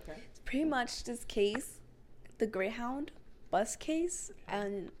day. Okay. It's pretty much this case, the Greyhound bus case,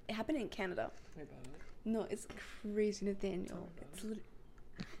 and it happened in Canada. Wait about it. No, it's crazy, Nathaniel. It's why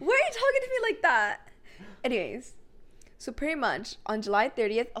are you talking to me like that? Anyways, so pretty much on July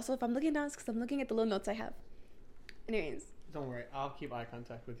 30th. Also, if I'm looking down, it's because I'm looking at the little notes I have. Anyways. Don't worry, I'll keep eye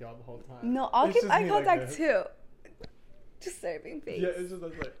contact with y'all the whole time. No, I'll keep eye contact too. Just serving face. Yeah, it's just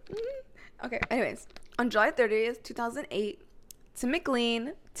like. Okay. Anyways, on July 30th, 2008, Tim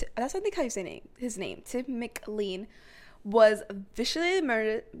McLean. That's I think how you say his name. Tim McLean was viciously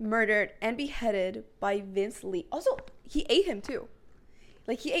murdered and beheaded by Vince Lee. Also, he ate him too.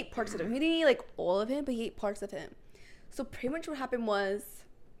 Like he ate parts of him. He didn't eat like all of him, but he ate parts of him. So pretty much what happened was,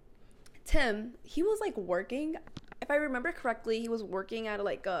 Tim, he was like working. If I remember correctly, he was working at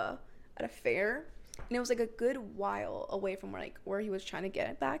a fair, and it was like a good while away from where he was trying to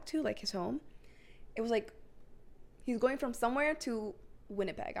get back to, like his home. It was like he's going from somewhere to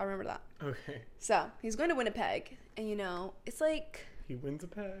Winnipeg. I remember that. Okay. So he's going to Winnipeg, and it's like he wins a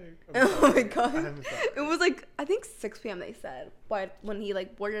peg. Oh my god! It was like I think 6 p.m. they said, but when he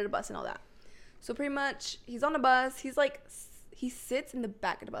like boarded a bus and all that. So pretty much he's on the bus. He's like he sits in the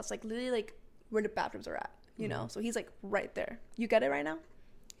back of the bus, like literally like where the bathrooms are at. So he's like right there. You get it right now?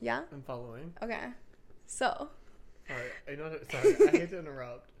 Yeah? I'm following. Okay. So. Sorry, I hate to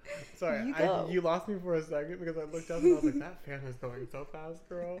interrupt. Sorry, you lost me for a second because I looked up and I was like, that fan is going so fast,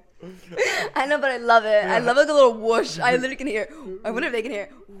 girl. I know, but I love it. Yeah. I love like a little whoosh. I literally can hear. I wonder if they can hear.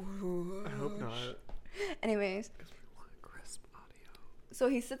 I hope not. Anyways. Because we want crisp audio. So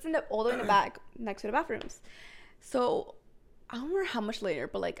he sits all the way in the back next to the bathrooms. So I don't remember how much later,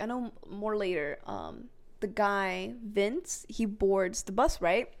 but like I know more later, the guy, Vince, he boards the bus,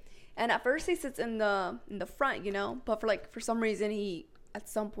 right? And at first he sits in the front, but for some reason he at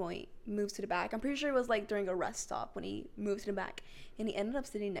some point moves to the back. I'm pretty sure it was like during a rest stop when he moved to the back, and he ended up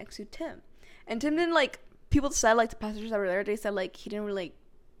sitting next to Tim. And Tim didn't like, people said like the passengers that were there, they said like he didn't really like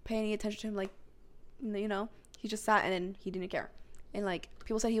pay any attention to him, like he just sat and then he didn't care. And like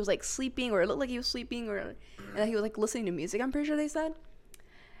people said he was like sleeping, or it looked like he was sleeping, and that he was like listening to music, I'm pretty sure they said.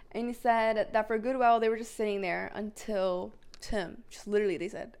 And he said that for a good while they were just sitting there until Tim, just literally, they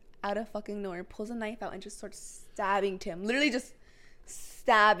said, out of fucking nowhere, pulls a knife out and just starts stabbing Tim. Literally just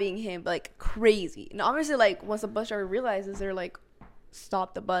stabbing him like crazy. And obviously, like, once the bus driver realizes, they're like,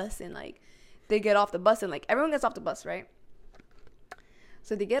 stop the bus. And like, they get off the bus, and like, everyone gets off the bus, right?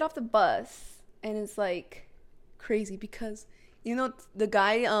 So they get off the bus, and it's like crazy because, the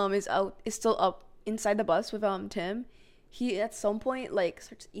guy is still up inside the bus with Tim. He at some point like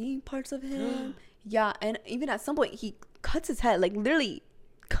starts eating parts of him. Yeah, and even at some point he cuts his head, like literally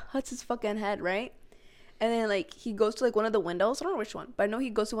cuts his fucking head, right? And then like he goes to like one of the windows. I don't know which one, but I know he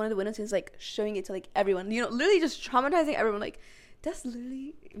goes to one of the windows and he's like showing it to like everyone. Literally just traumatizing everyone. Like that's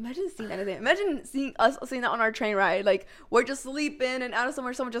literally, imagine seeing that. Imagine seeing that on our train ride. Like we're just sleeping and out of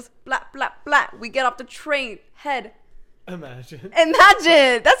somewhere someone just blat blat blat. We get off the train, head. Imagine.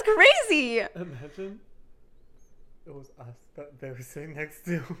 That's crazy. Imagine. It was us that they were sitting next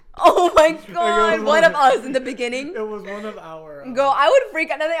to. Oh my god! One of us in the beginning. It was one of our. Girl, I would freak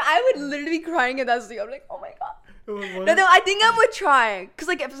out. I would literally be crying in that scene. I'm like, oh my god. It was one. No, I think I would try. Cause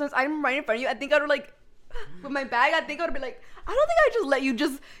like, since I'm right in front of you, I think I would like, with my bag. I think I would be like, I don't think I just let you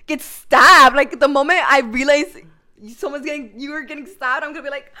just get stabbed. Like the moment I realize you were getting stabbed, I'm gonna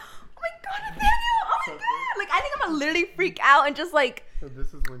be like, oh my god, Nathaniel! Oh my god! Like I think I'm gonna literally freak out and just like. So this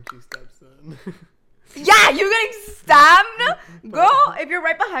is when she steps in. Yeah, you're getting stabbed? Girl, if you're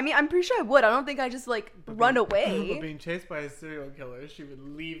right behind me, I'm pretty sure I would. I don't think I just, like, run away. But being chased by a serial killer, she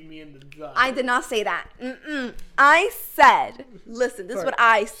would leave me in the dust. I did not say that. I said, listen, this is what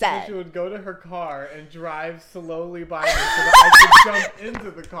I said. She would go to her car and drive slowly by me so that I could jump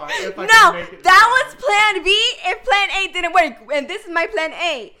into the car if I could make it. That was plan B if plan A didn't work. And this is my plan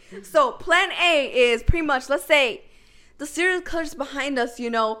A. So plan A is pretty much, let's say, the serial killer's behind us,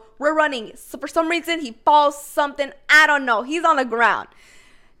 we're running. So for some reason, he falls something. I don't know. He's on the ground.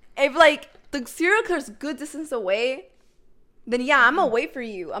 If, like, the serial killer's a good distance away, then, yeah, I'm going to wait for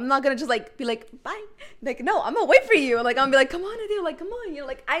you. I'm not going to just, like, be like, bye. Like, no, I'm going to wait for you. Like, I'm going to be like, come on, Nadia. Like, come on.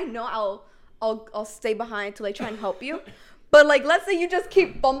 Like, I know I'll stay behind to, like, try and help you. But, like, let's say you just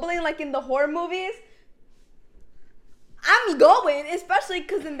keep fumbling, like, in the horror movies. I'm going, especially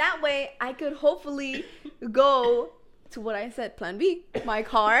because in that way, I could hopefully go to what I said, plan B, my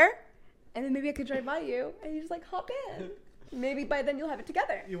car, and then maybe I could drive by you, and you just like hop in. Maybe by then you'll have it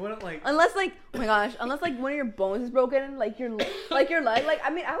together. You wouldn't like. Unless like, oh my gosh, unless like one of your bones is broken, like your leg. Like I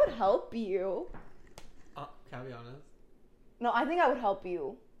mean, I would help you. Can I be honest? No, I think I would help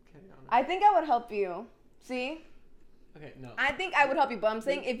you. Can I be honest? I think I would help you. See? Okay, no. I think I would help you, but I'm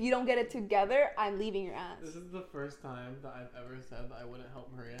saying if you don't get it together, I'm leaving your ass. This is the first time that I've ever said that I wouldn't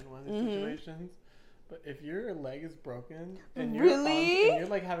help Maria in one of these situations. But if your leg is broken and you're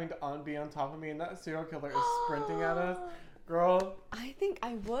like having to be on top of me and that serial killer is sprinting at us, girl. I think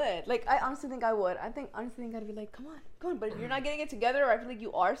I would. Like, I honestly think I would. Honestly think I'd be like, come on. But if you're not getting it together, or I feel like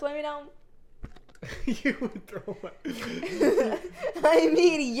you are slowing me down. You would throw my... I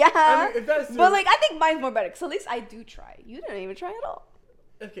mean, yeah. I mean, if that's but like, I think mine's more better. Because at least I do try. You didn't even try at all.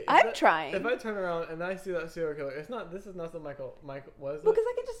 Okay, I'm trying. If I turn around and I see that serial killer, this is not some Michael, was it? Because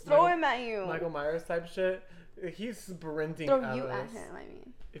I can just throw him at you. Michael Myers type shit. He's sprinting throw at you us. at him, I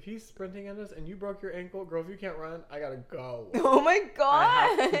mean. If he's sprinting at us and you broke your ankle, girl, if you can't run, I gotta go. Oh my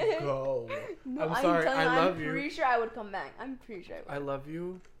god. I have to go. No, I'm sorry, I love you. I'm pretty sure I would come back. I'm pretty sure I would. I love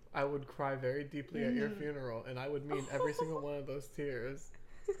you. I would cry very deeply at your funeral, and I would mean every single one of those tears.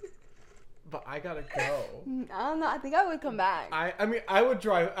 But I gotta go. I don't know. I think I would come back. I mean, I would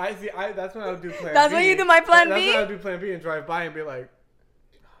drive. That's when I would do plan B. That's when you do my plan B? That's when I would do plan B and drive by and be like,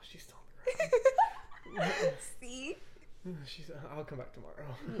 oh, she's still on the ground. See? I'll come back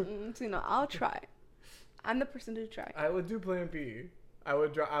tomorrow. So, I'll try. I'm the person to try. I would do plan B. I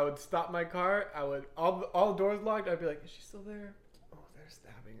would stop my car. I would, all the doors locked. I'd be like, is she still there? Oh, they're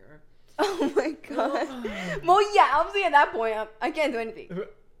stabbing her. Oh my god. Well, yeah, obviously at that point, I can't do anything.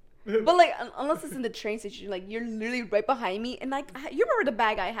 But like, unless it's in the train station, like you're literally right behind me, and like you remember the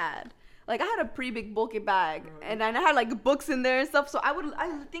bag I had? Like I had a pretty big bulky bag, and I had like books in there and stuff. So I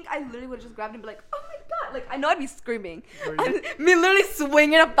think I literally would have just grabbed it and be like, oh my god! Like I know I'd be screaming, me literally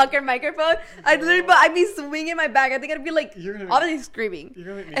swinging a fucking microphone. I'd be swinging my bag. I think I'd be like obviously screaming,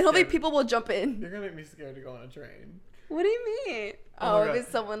 and hopefully people will jump in. You're gonna make me scared to go on a train. What do you mean? Oh, if it's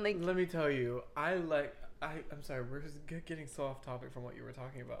someone like. Let me tell you, I'm sorry, we're just getting so off topic from what you were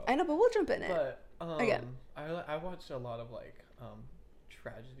talking about. I know, but we'll jump in it. But again, I watched a lot of like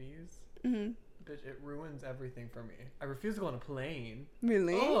tragedies. Mm-hmm. Bitch, it ruins everything for me. I refuse to go on a plane.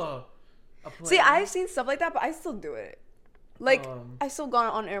 Really? Ugh, a plane. See, I've seen stuff like that, but I still do it. Like, I still gone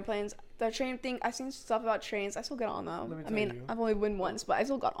on airplanes. The train thing, I've seen stuff about trains. I still get on them. I mean, I've only been once, but I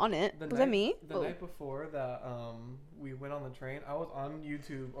still got on it. Was that me? The night before that we went on the train, I was on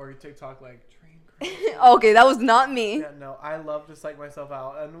YouTube or TikTok like train crash. Okay, that was not me. Yeah, no, I love to psych myself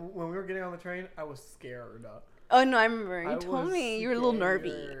out. And when we were getting on the train, I was scared. Oh no, I remember. You told me you were a little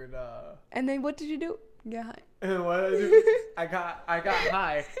nervy. And then what did you do? Get high. And what did I do? I got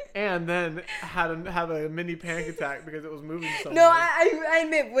high and then had a mini panic attack because it was moving so much. No, I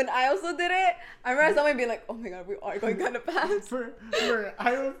admit when I also did it, I remember someone being like, "Oh my god, we are going kind of fast."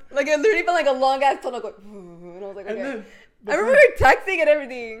 I was like it literally felt like a long ass tunnel going, and I was like, okay. Then I remember we were texting and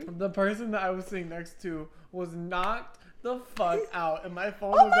everything. The person that I was sitting next to was knocked the fuck out, and my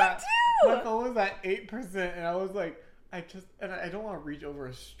phone was at 8%, and I was like. I don't want to reach over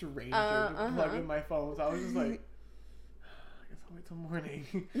a stranger to plug in my phone, so I was just like, I guess I'll wait till morning.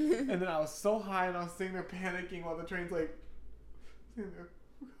 And then I was so high, and I was sitting there panicking while the train's like, sitting there.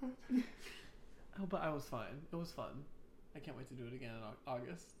 Oh, but I was fine. It was fun. I can't wait to do it again in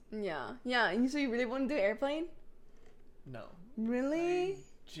August. Yeah. And so you really want to do airplane? No. Really?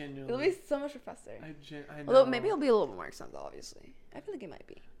 Genuinely. It'll be so much faster. I know. Although maybe it'll be a little more expensive, obviously. I feel like it might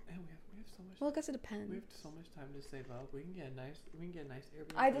be. And we have so much. Well, I guess it depends. We have so much time to save up. We can get a nice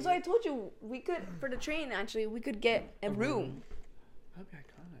Airbnb. That's why I told you we could for the train. Actually, we could get a room. That'd be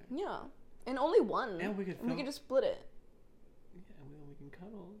iconic. Yeah, and only one. And we could. We could just split it. Yeah, we can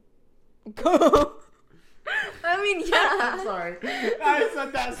cuddle. Go. I mean, yeah. I'm sorry. I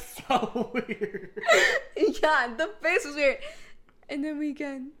said that so weird. Yeah, the face was weird. And then we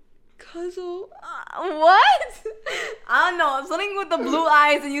can cuddle. What? I don't know. Something with the blue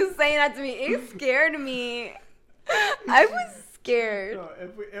eyes and you saying that to me, it scared me. I was scared. No,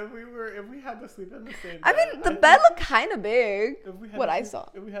 if we had to sleep in the same bed. I mean, the bed looked kind of big. I saw.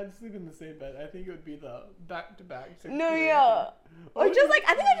 If we had to sleep in the same bed, I think it would be the back-to-back situation. No, yeah. Or just like,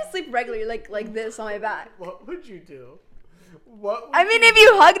 I think I just sleep regularly, like this on my back. What would you do? I mean, if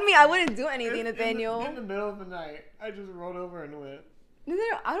you hugged me, I wouldn't do anything, Nathaniel. In the middle of the night, I just rolled over and went. No,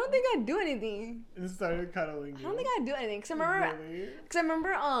 I don't think I'd do anything. And started cuddling you. I don't think I'd do anything. Cause I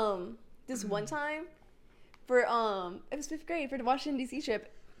remember this one time for it was 5th grade for the Washington D.C.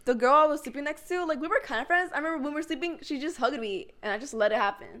 trip. The girl I was sleeping next to, like we were kind of friends. I remember when we were sleeping, she just hugged me and I just let it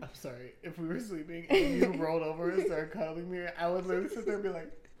happen. I'm sorry. If we were sleeping and you rolled over and started cuddling me, I would literally sit there and be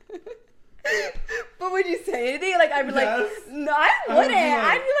like. But would you say anything? Like, I'd be Yes. like, no, I wouldn't.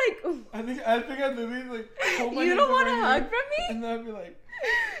 I'd be like, I think I'd literally like hold my you hands don't on want my a hug knee, from me? and then I'd be like,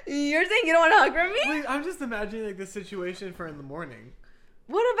 You're saying you don't want a hug from me? wait, I'm just imagining like this situation for in the morning.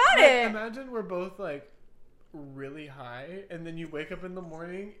 What about Like, it? imagine we're both like really high, and then you wake up in the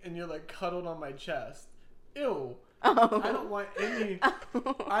morning and you're like cuddled on my chest. Ew. Oh. I don't want any.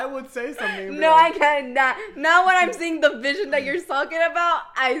 I would say something. No, like, I can't. Now when I'm seeing the vision that you're talking about,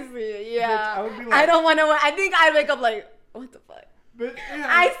 I see it. Yeah. Bitch, I would be like, I don't want to. I think I'd wake up like, what the fuck? But yeah,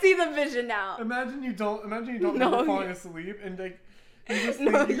 I see the vision now. Imagine you don't No, remember falling asleep and like you just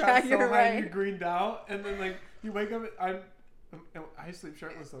think No, you yeah, got so you're high right. and you greened out, and then like you wake up. I sleep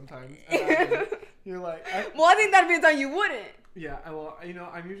shirtless sometimes. And you're like, Well, I think that'd be the time you wouldn't. yeah. Well,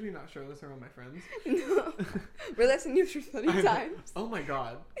 I'm usually not shirtless around my friends. No. Realized you for many times. Oh my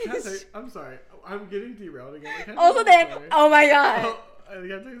god. Can I say, I'm sorry. I'm getting derailed again. Can I Also tell you a then, story? oh my god. I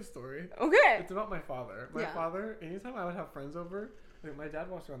gotta tell you a story. Okay. It's about my father. My Yeah. father, anytime I would have friends over, like my dad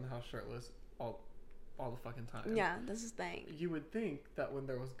walks around the house shirtless all the fucking time. Yeah, that's his thing. You would think that when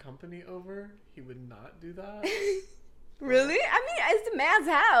there was company over, he would not do that. Really? I mean, it's the man's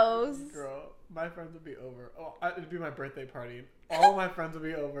house. Girl, my friends would be over. Oh, it'd be my birthday party. All my friends would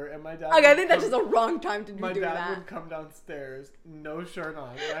be over, and my dad. Okay, I would think that's come- just the wrong time to be My doing dad that. would come downstairs, no shirt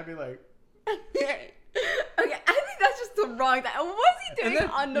on, and I'd be like. Okay, I think that's just the wrong time. What's he doing And then,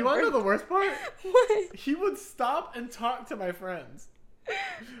 on the you want to know birthday? the worst part? What? He would stop and talk to my friends.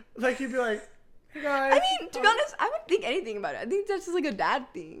 Like he'd be like, "Hey guys." I mean, to be honest, I wouldn't think anything about it. I think that's just like a dad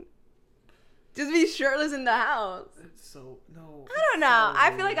thing. Just be shirtless in the house. It's so no. I don't know.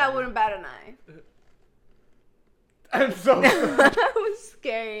 I feel like I wouldn't bat an eye. I'm so. That was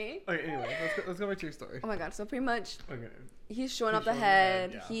scary. Okay, anyway, let's go back to your story. Oh my god, so pretty much Okay. he's showing off the showing the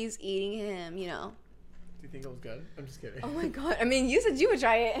head, head, yeah. he's eating him, you know. Do you think it was good? I'm just kidding. Oh my god. I mean, you said you would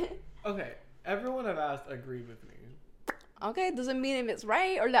try it. Okay, everyone I've asked agreed with me. Okay, doesn't mean if it's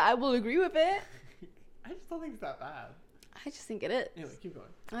right or that I will agree with it. I just don't think it's that bad. I just think it is. Anyway, keep going.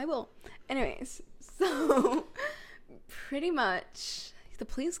 I will. Anyways, so pretty much the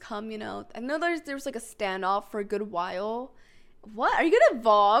police come, you know. I know there was like a standoff for a good while. What? Are you gonna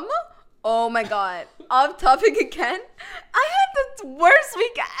vom? Oh my god. Off topic again. I had the worst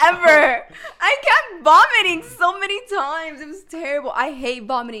week ever. I kept vomiting so many times. It was terrible. I hate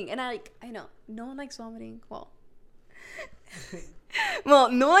vomiting. And I know. No one likes vomiting.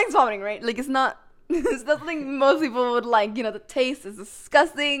 Well, no one likes vomiting, right? Like, it's not something most people would like. You know, the taste is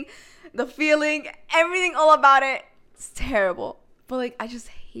disgusting. The feeling, everything all about it, it's terrible. But, like, I just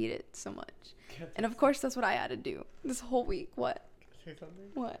hate it so much. And, of course, that's what I had to do this whole week. What? Say something.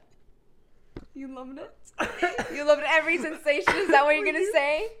 What? You loved it? You loved every sensation? Is that what you're going to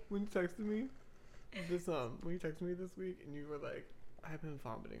say? When you texted me this week and you were like, I've been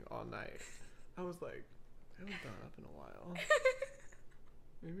vomiting all night. I was like, I haven't done up in a while.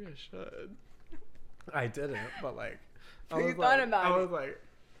 Maybe I should. I didn't, but like, You thought about I it. was like,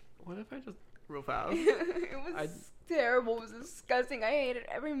 what if I just real fast? It was terrible. It was disgusting. I hated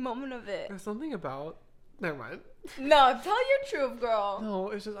every moment of it. There's something about. Never mind. No, tell your truth, girl.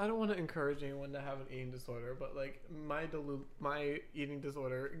 No, it's just I don't want to encourage anyone to have an eating disorder, but like my eating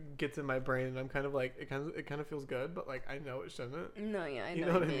disorder gets in my brain, and I'm kind of like it kind of feels good, but like I know it shouldn't. No, yeah, I know, You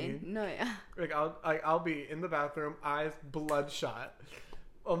know what I mean? No, yeah. Like I'll be in the bathroom, eyes bloodshot,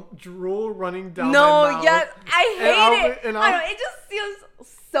 drool running down my mouth. No, yeah, I hate it. And I don't know, it just feels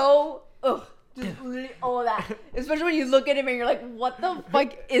so ugh. Just literally all of that. Especially when you look at him and you're like, what the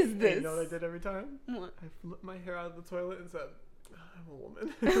fuck is this? You know what I did every time? What? I flipped my hair out of the toilet and said, I'm a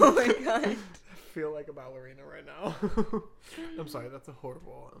woman. Oh my god. I feel like a ballerina right now. I'm sorry, that's a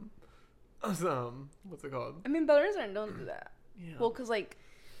horrible one. What's it called? I mean, ballerinas don't do that. Yeah. Well, cause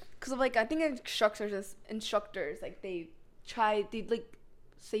of I think instructors, like they like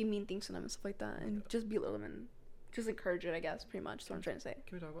say mean things to them and stuff like that, and just belittle them and just encourage it. I guess pretty much. That's what I'm trying to say.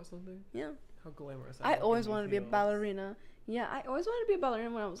 Can we talk about something? Yeah. How glamorous. I always wanted to be a ballerina. Yeah, I always wanted to be a ballerina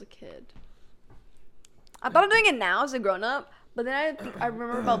when I was a kid. I thought of doing it now as a grown up, but then I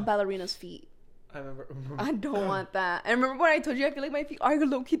remember about ballerina's feet. I remember. I don't want that. And remember when I told you I feel like my feet are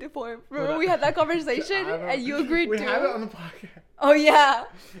low-key deformed? Remember we had that conversation and you agreed we too? We had it on the podcast. Oh yeah.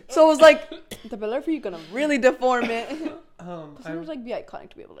 So it was like, the ballerina feet gonna really deform it. Sometimes like be iconic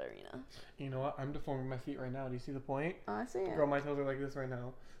to be a ballerina. You know what? I'm deforming my feet right now. Do you see the point? Oh, I see it. Girl, my toes are like this right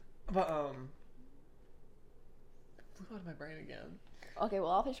now. But it flew out of my brain again. Okay, well,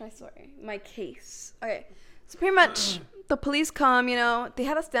 I'll finish my story. My case. Okay. So pretty much the police come, you know, they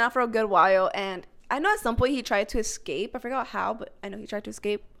had us stand out for a good while, and I know at some point he tried to escape. I forgot how, but I know he tried to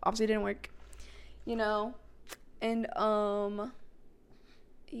escape. Obviously it didn't work. You know. And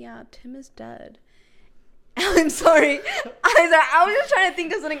yeah, Tim is dead. I'm sorry. I was just trying to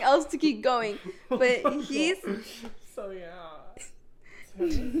think of something else to keep going. But he's... So, yeah.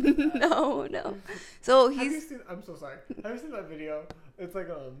 No. So he's... I'm so sorry. Have you seen that video? It's like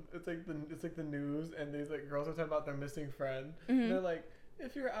the news, and these like girls are talking about their missing friend. Mm-hmm. And they're like,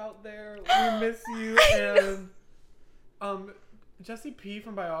 if you're out there, we miss you. And Jessie P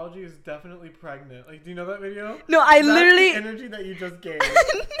from biology is definitely pregnant. Like, do you know that video? No, That's literally the energy that you just gave.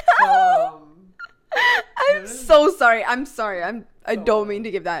 No. I'm so sorry. I don't mean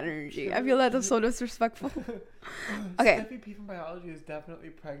to give that energy. I feel that's so disrespectful. Okay. Jessie P from biology is definitely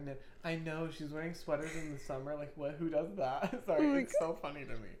pregnant. I know, she's wearing sweaters in the summer. Like, what? Who does that? Sorry, it's so funny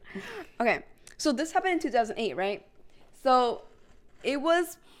to me. Okay, so this happened in 2008, right? So it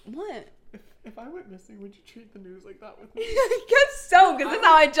was what? If I went missing, would you treat the news like that with me? I guess so, because that's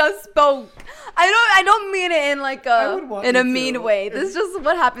how I just spoke. I don't mean it in like a mean way. This is just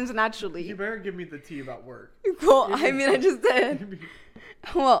what happens naturally. You better give me the tea about work. Well, I mean, I just did.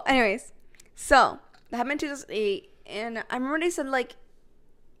 Well, anyways, so that happened in 2008, and I remember they said like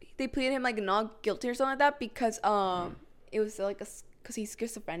they pleaded him like not guilty or something like that because it was like because he's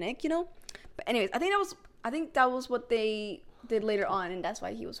schizophrenic, you know. But anyways, I think that was what they did later on, and that's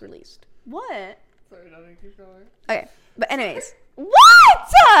why he was released. What? Sorry, nothing. Keep going. Okay, but anyways,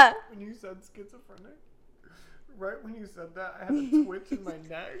 what? When you said schizophrenic, right when you said that, I had a twitch in my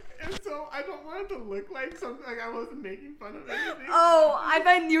neck, and so I don't want it to look like something like I wasn't making fun of anything. Oh, I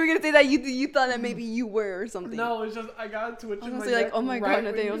thought you were gonna say that you thought that maybe you were or something. No, it's just I got a twitch in my neck. Like, oh my god,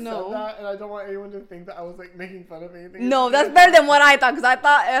 Nathaniel, no. And I don't want anyone to think that I was like making fun of anything. No, that's better than what I thought, because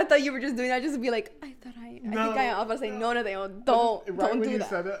I thought you were just doing that just to be like, I think I am. I was about to say no, Nathaniel, don't do that. Right when you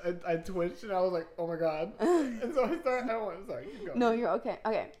said it, I twitched and I was like, oh my god, and so I started. I don't want. Sorry, keep going. No, you're okay.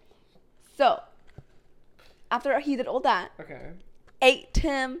 Okay, so. After he did all that, ate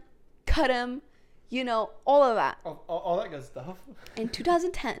him, cut him, you know, all of that. All that good stuff. In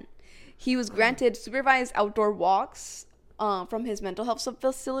 2010, he was granted supervised outdoor walks from his mental health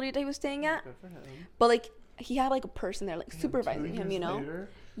facility that he was staying at. Good for him. But, like, he had, like, a person there, like, supervising him, you know? Later?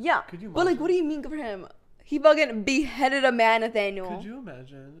 Yeah. But, like, what do you mean good for him? He fucking beheaded a man, Nathaniel. Could you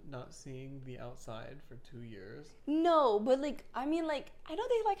imagine not seeing the outside for 2 years? No, but, like, I mean, like, I know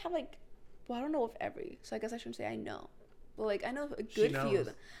they, like, have, like, well, I don't know if every, so I guess I shouldn't say I know. But, like, I know a good few of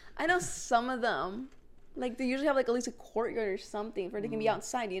them. I know some of them, like, they usually have, like, at least a courtyard or something where they can be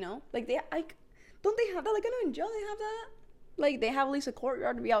outside, you know? Like, don't they have that? Like, I know in jail they have that. Like, they have at least a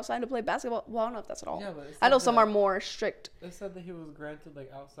courtyard to be outside to play basketball. Well, I don't know if that's at all. Yeah, but I know some are more strict. It said that he was granted,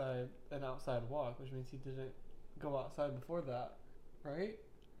 like, an outside walk, which means he didn't go outside before that, right?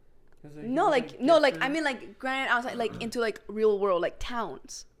 I mean, like, granted outside, like, into, like, real world, like,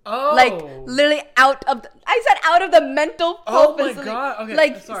 towns. Oh, like literally out of the mental health facility. Oh my god! Okay,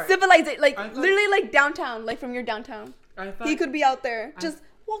 like sorry. Civilized, like literally like downtown, like from your downtown. He could be out there just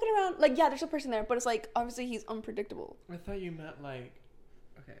walking around. Like, yeah, there's a person there, but it's like obviously he's unpredictable. I thought you meant like,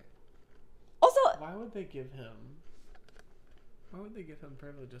 okay. Also, why would they give him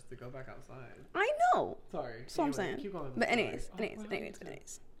privileges to go back outside? I know. Sorry. That's what I'm saying. Keep going. But anyways.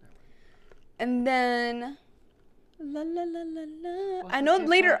 And then. I know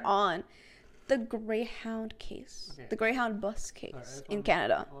later on, the Greyhound case, the Greyhound bus case in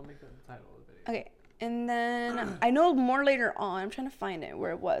Canada. I'll make that the title of the video. Okay, and then I know more later on. I'm trying to find it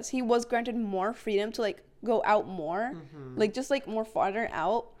where it was. He was granted more freedom to like go out more, like just like more farther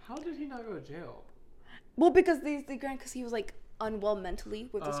out. How did he not go to jail? Well, because they grant because he was like unwell mentally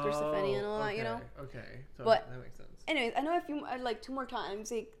with the schizophrenia and all that, you know. Okay, so but that makes sense. Anyways, I know if you like 2 more times,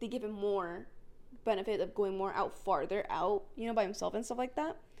 they give him more benefit of going more out farther out, you know, by himself and stuff like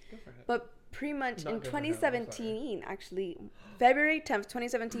that. But pretty much in 2017, actually, February 10th,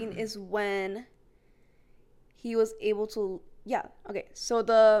 2017 is when he was able to, so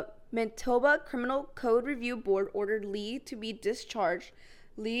the Manitoba Criminal Code Review Board ordered Lee to be discharged.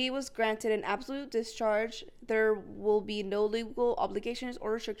 Lee was granted an absolute discharge. There will be no legal obligations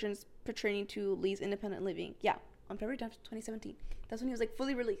or restrictions pertaining to Lee's independent living. Yeah, on February 10th, 2017. That's when he was like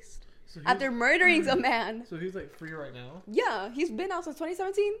fully released. So after murdering a man. So he's like free right now? Yeah, he's been out since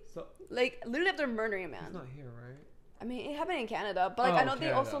 2017. So like literally after murdering a man. He's not here, right? I mean, it happened in Canada, but like I know Canada.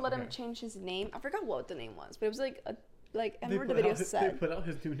 They also let him change his name. I forgot what the name was, but it was like I remember the video said. They put out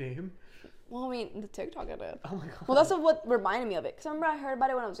his new name. Well, I mean, the TikTok I did. Oh my god. Well, that's what reminded me of it. Because I remember I heard about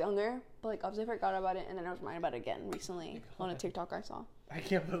it when I was younger, but like obviously I forgot about it, and then I was reminded about it again recently on a TikTok I saw. I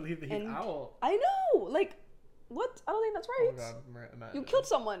can't believe that he's out. I know, like, what? I don't think that's right. Oh my god, you killed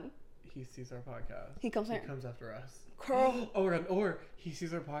someone. He sees our podcast. He comes after us. Girl. Oh my god, or he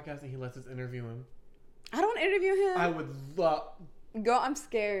sees our podcast and he lets us interview him. I don't interview him. I would love. Girl, I'm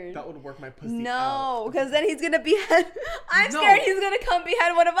scared. That would work my pussy out. No, because then he's gonna behead. I'm scared he's gonna come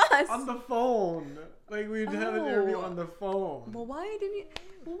behead one of us. On the phone. Like, we'd have an interview on the phone. Well, why didn't you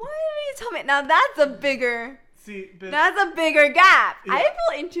tell me? Now that's a bigger... See, bitch, that's a bigger gap. Yeah. I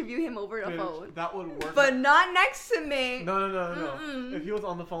will interview him over the phone. That would work. But not next to me. No. Mm-mm. If he was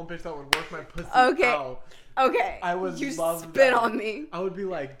on the phone, bitch, that would work my pussy out. Okay. I would love spit on me. I would be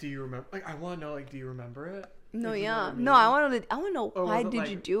like, do you remember? Like, I want to know, like, do you remember it? No, like, yeah. You know what I mean? No, I want to know why did like,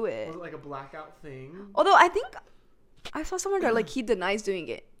 you do it? Was it like a blackout thing? Although I think I saw somewhere that like he denies doing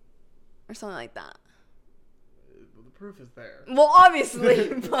it or something like that. The proof is there. Well,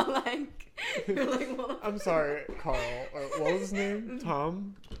 obviously, but like, you're like, well, I'm sorry, Carl. Or what was his name?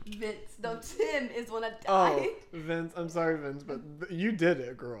 Tom? Vince. No, Tim is one that Oh, died. Vince. I'm sorry, Vince, but you did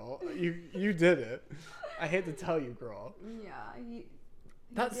it, girl. You did it. I hate to tell you, girl. Yeah.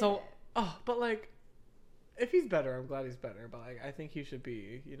 That's so. It. Oh, but like, if he's better, I'm glad he's better. But like, I think he should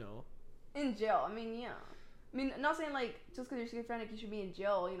be, you know, in jail. I mean, yeah. I mean, I'm not saying like just because you're schizophrenic you should be in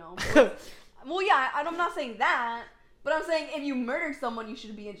jail, you know. Well, yeah, I'm not saying that. But I'm saying if you murdered someone, you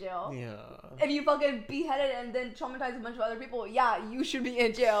should be in jail. Yeah. If you fucking beheaded and then traumatized a bunch of other people, yeah, you should be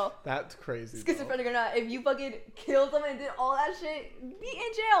in jail. That's crazy. Schizophrenic or not. If you fucking killed someone and did all that shit, be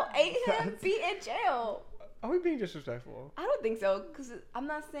in jail. Ate him, be in jail. Are we being disrespectful? I don't think so, because I'm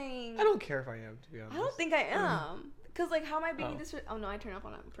not saying... I don't care if I am, to be honest. I don't think I am. Because, like, how am I being disrespectful? Oh, no, I turned off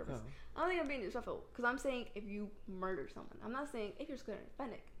on purpose. Oh. I don't think I'm being disrespectful, because I'm saying if you murder someone. I'm not saying if you're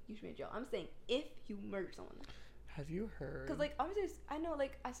schizophrenic, you should be in jail. I'm saying if you murder someone. Have you heard? Because, like, obviously, I know,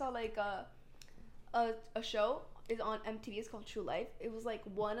 like, I saw, like, a show is on MTV. It's called True Life. It was, like,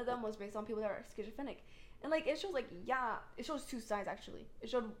 one of them was based on people that are schizophrenic. And, like, it shows, like, yeah, it shows two sides, actually. It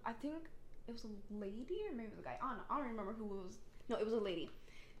showed, I think, it was a lady or maybe it was a guy. I don't know. I don't remember who it was. No, it was a lady.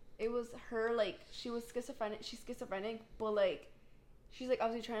 It was her, like, she was schizophrenic. She's schizophrenic, but, like, she's, like,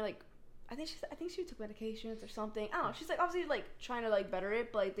 obviously trying to, like, I think she took medications or something. I don't know. She's like obviously like trying to like better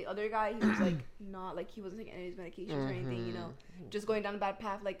it, but like the other guy, he was like not like he wasn't taking any of his medications or anything, you know, just going down a bad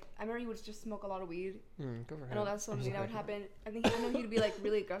path. Like I remember he would just smoke a lot of weed. Good for him. I know that's something that would happen. I know he'd be like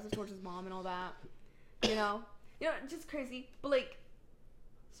really aggressive towards his mom and all that. You know, just crazy. But like,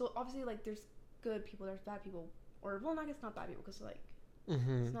 so obviously like there's good people, there's bad people, or well, I guess not bad people because like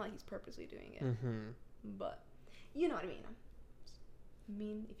it's not like he's purposely doing it. But you know what I mean. I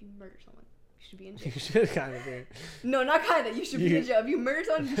mean, if you murder someone, you should be in jail. You should kind of be. No, not kind of. You should be in jail. If you murder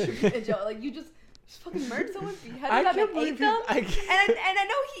someone, you should be in jail. Like, you just fucking murdered someone, beheaded them, and ate them. And I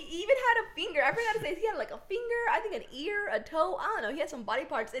know he even had a finger. I forgot to say, he had, like, a finger, I think an ear, a toe. I don't know. He had some body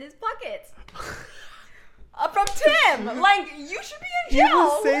parts in his pockets. From Tim. Like, you should be in jail. He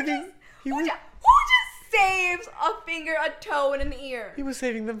was saving... Who just saves a finger, a toe, and an ear? He was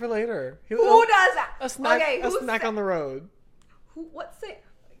saving them for later. Who does that? A snack on the road.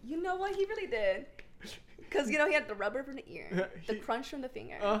 You know what? He really did. Because, he had the rubber from the ear, the crunch from the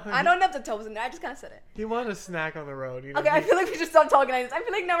finger. I don't know if the toe was in there. I just kind of said it. He wanted a snack on the road. Okay, I feel like we should stop talking like this. I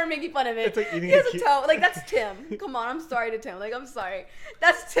feel like now we're making fun of it. It's like eating he has a toe. Like, that's Tim. Come on, I'm sorry to Tim. Like, I'm sorry.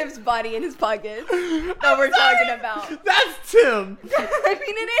 That's Tim's body in his pocket that we're talking about. That's Tim. I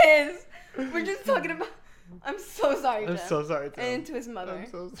mean, it is. We're just talking about... I'm so sorry, Tim. I'm so sorry, Tim. And to his mother. I'm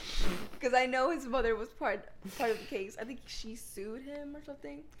so sorry. Because I know his mother was part of the case. I think she sued him or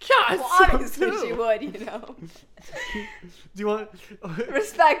something. Yeah, well, obviously she would, Do you want...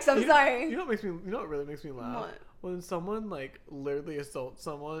 Respect, I'm sorry. You know what really makes me laugh? What? When someone, like, literally assaults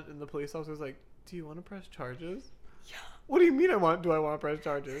someone and the police officer's like, do you want to press charges? Yeah. What do you mean do I want to press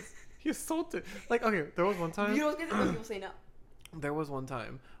charges? He assaulted... Like, okay, there was one time... You don't get it when people say no. There was one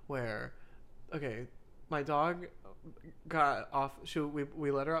time where... Okay... My dog got off.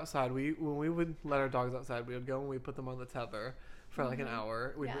 We let her outside. When we would let our dogs outside, we would go and we put them on the tether for like an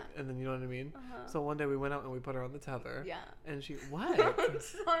hour. And then you know what I mean. So one day we went out and we put her on the tether. Yeah. And she what? I'm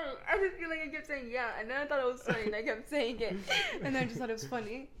sorry. I just feel like I kept saying yeah, and then I thought it was funny, and I kept saying it, and then I just thought it was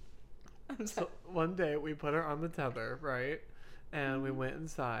funny. I'm sorry. So one day we put her on the tether, right? And we went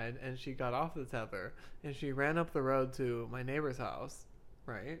inside, and she got off the tether, and she ran up the road to my neighbor's house,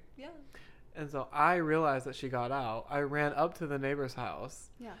 right? Yeah. And so I realized that she got out. I ran up to the neighbor's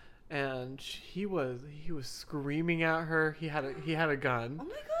house. Yeah. And he was screaming at her. He had a gun. Oh my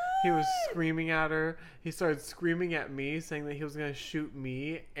god. He was screaming at her. He started screaming at me, saying that he was gonna shoot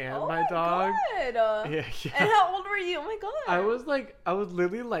me and my dog. God. Yeah. And how old were you? Oh my god. I was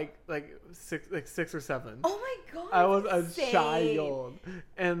literally like 6 or 7. Oh my god. I was a child.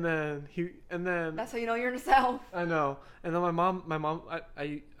 And then that's how you know you're in the South. I know. And then my mom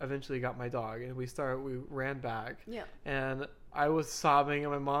I eventually got my dog, and we ran back. Yeah. And I was sobbing,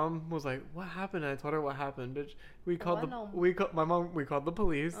 and my mom was like, "What happened?" And I told her what happened. Bitch, we called we called the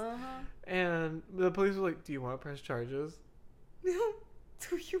police, and the police were like, "Do you want to press charges?" Do you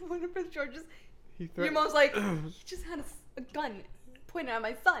want to press charges? Your Your mom's like, "He just had a gun pointed at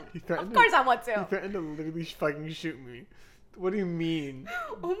my son. Of course I want to." He threatened to literally fucking shoot me. What do you mean?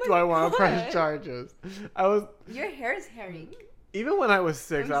 Oh my do I want to God. press charges? I was. Your hair is hairy. Even when I was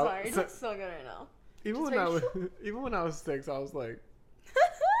 6, I'm sorry, it looks so good right now. Even Just when very even when I was 6, I was like,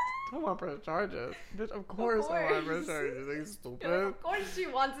 I want to press charges. Bitch, of course I want to press charges. Are you stupid? You're like, of course she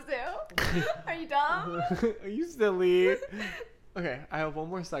wants to. Are you dumb? Are you silly? Okay, I have one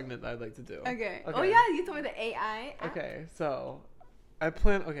more segment that I'd like to do. Okay. Oh yeah, you told me the AI app. Okay, so I'm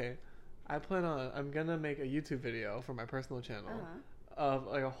gonna make a YouTube video for my personal channel of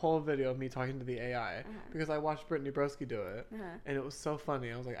like a whole video of me talking to the AI because I watched Brittany Broski do it and it was so funny.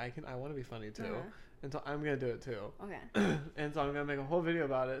 I was like, I want to be funny too, and so I'm gonna do it too. Okay. And so I'm gonna make a whole video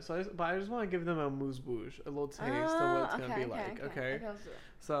about it. So I just want to give them a moose bouche, a little taste of what it's gonna be like. Okay. Let's do it.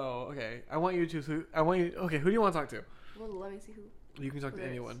 So I want you to. Okay, who do you want to talk to? Well, let me see who. You can talk to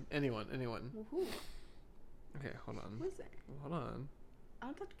anyone. Anyone. Well, who? Okay, hold on. Who is it? Hold on. I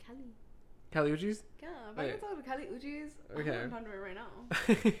want to talk to Kelly. Kelly Uchis? Yeah, if I can talk to Kelly Uchis, Okay. I'm talking to her right now.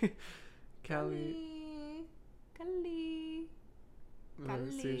 Kelly. Let's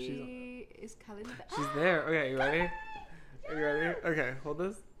see if is Kelly she's there. Okay, you ready? Are you ready? Okay, hold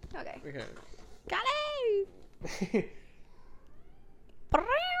this. Okay. Okay. Kelly!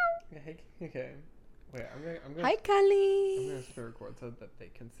 Okay. Wait, I'm gonna. Hi, Kelly. I'm gonna start record so that they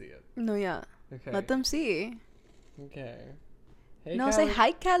can see it. No, yeah. Okay. Let them see. Okay. Hey, No, Callie. say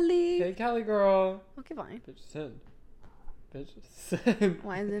hi, Kelly. Hey, Callie girl. Okay, fine. Bitch, send. Bitch, send.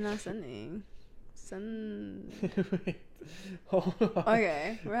 Why is it not sending? Send. Wait. Hold on.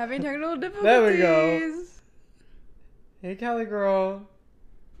 Okay, we're having technical difficulties. There we go. Hey, Callie girl.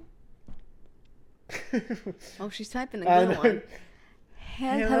 Oh, she's typing the good one.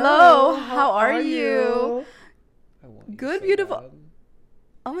 Hello, how are you? I want you Good, so beautiful. bad.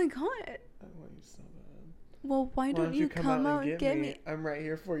 Oh my god. I want you so bad. Well, why don't you come out and get me? I'm right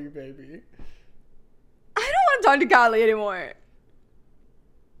here for you, baby. I don't want to talk to Kylie anymore.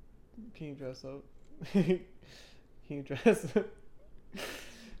 Can you dress up? Can you dress up?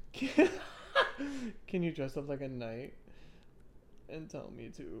 Can you dress up like a knight and tell me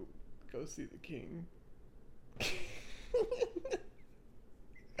to go see the king?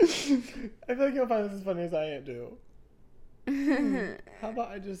 I feel like you'll find this as funny as I do. How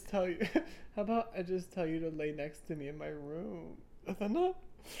about I just tell you? How about I just tell you to lay next to me in my room? Is that not?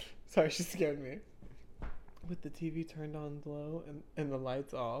 Sorry, she scared me. With the TV turned on low and the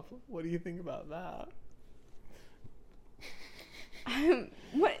lights off. What do you think about that?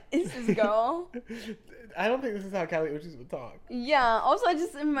 What is this, girl? I don't think this is how Callie Uchis would talk. Yeah. Also, it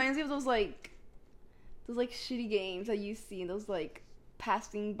just reminds me of those shitty games that you see. Those like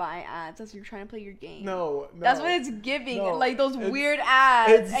passing by ads as you're trying to play your game. No. That's what it's giving. No, like those weird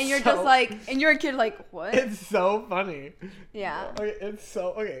ads, and you're just like, and you're a kid like, what? It's so funny. Yeah. Okay,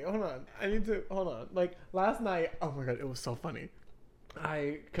 okay, hold on. Like last night, oh my god, it was so funny.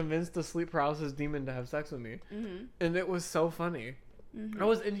 I convinced the sleep paralysis demon to have sex with me, and it was so funny. I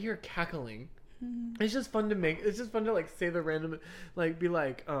was in here cackling. It's just fun to like say the random, like be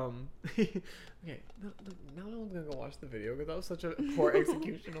like, okay, now no one's gonna go watch the video because that was such a poor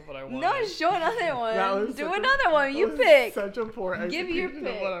execution of what I wanted. No, show another one. Do another one. You was pick. Such a poor execution Give your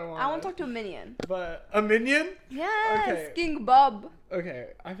pick. of what I wanted. I want to talk to a minion. But a minion? Yes, Okay. King Bob.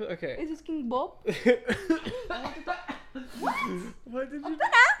 Okay, I feel okay. Is this King Bob? What? What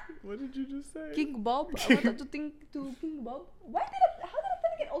did you just say? King Bob. I want to think to King Bob. How did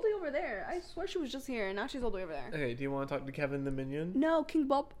I get all the way over there? I swear she was just here, and now she's all the way over there. Okay, do you want to talk to Kevin the Minion? No, King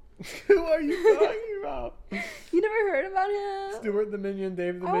Bob. Who are you talking about? You never heard about him? Stuart the Minion,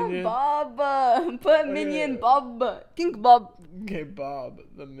 Dave the Minion. Bob. Put Minion Bob. King Bob. Okay, Bob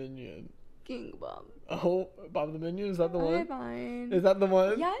the Minion. King Bob. Oh, Bob the Minion? Is that the one? Fine. Is that the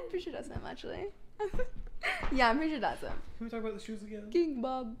one? Yeah, I'm pretty sure that's him, actually. Yeah, I'm pretty sure that's him. Can we talk about the shoes again? King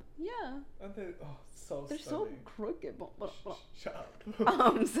Bob. Yeah. Aren't they? Oh, so They're stunning. so crooked. Shut up.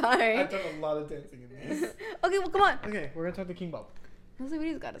 I'm sorry. I've done a lot of dancing in these. Okay, well, come on. Okay, we're gonna talk to King Bob. Let's see what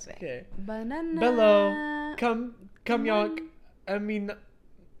he's got to say. Okay. Banana. Bello. Come, York. I mean.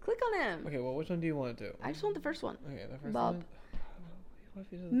 Click on him. Okay, well, which one do you want to do? I just want the first one. Okay, the first Bob. one. What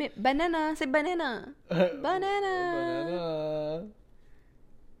if you just... Banana. Say banana. Banana.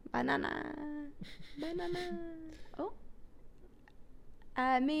 Banana. Banana. Oh.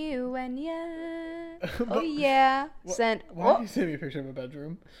 Me when yeah. Oh yeah. Send. Why do you send me a picture of a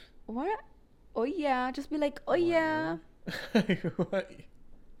bedroom? What? Oh yeah. Just be like, oh yeah. What?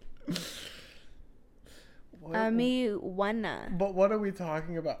 Marijuana. But what are we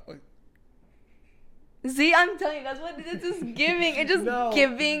talking about? Like, see, I'm telling you, that's what this is giving. It's just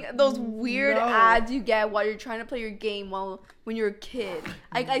giving those weird ads you get while you're trying to play your game when you're a kid.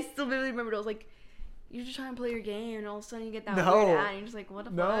 I still vividly remember those, like, you're just trying to play your game and all of a sudden you get that weird ad and you're just like, what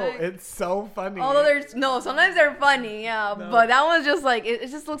the fuck? No, it's so funny. Although sometimes they're funny, yeah. No. But that one's just like, it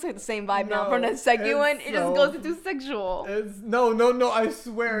just looks like the same vibe now. From the second one, it just goes into sexual. No, I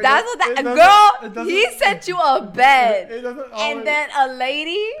swear. That's what girl, he sent you a bed. It doesn't always, and then a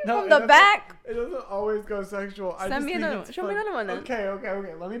lady from the back. It doesn't always go sexual. Show me another one then. Okay.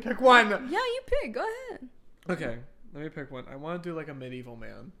 Let me pick one. Yeah, you pick. Go ahead. Okay, let me pick one. I want to do like a medieval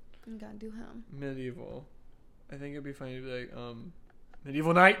man. You gotta do him. Medieval. I think it'd be funny to be like,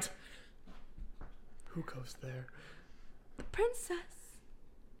 medieval knight. Who goes there? The princess.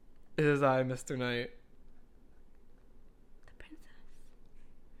 It is I, Mr. Knight. The princess.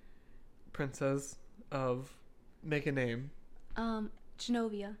 Princess of, make a name.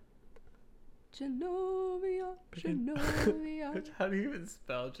 Genovia. How do you even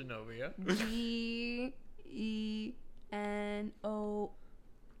spell Genovia? Genovia.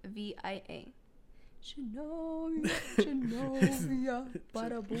 Genovia.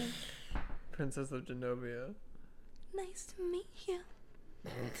 Bada boom. Princess of Genovia. Nice to meet you.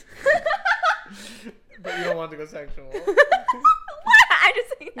 But you don't want to go sexual. What? I just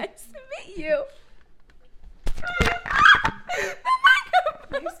say nice to meet you.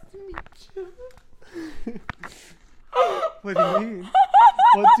 Nice to meet you. What do you mean?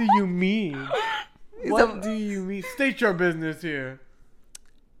 What do you mean? What do you mean? State your business here.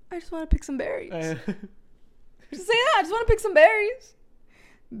 I just want to pick some berries. Just say that. I just want to pick some berries.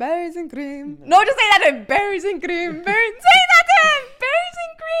 Berries and cream. No, just say that to him. Berries and cream. Berries. Say that to him. Berries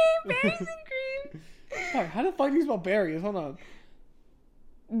and cream. Berries and cream. Fuck, how the fuck do you spell berries? Hold on.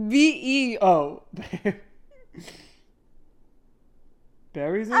 B-E. Oh.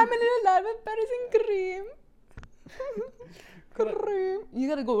 Berries and... I'm a little lad with berries and cream. Cream. You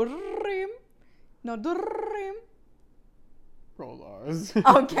gotta go cream. No, dream. Roll R's.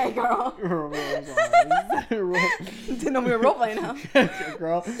 Okay, girl. Roll R's. Didn't know we were role playing now.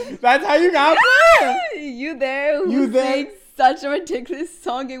 Girl, that's how you got it. You there? Who sings such a ridiculous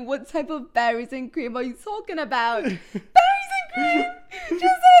song? And what type of berries and cream are you talking about? Berries and cream. Just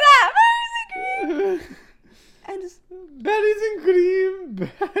say that. Berries and cream. And just berries and cream.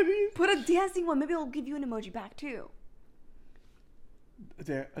 Berries. Put a dancing one. Maybe it'll give you an emoji back too.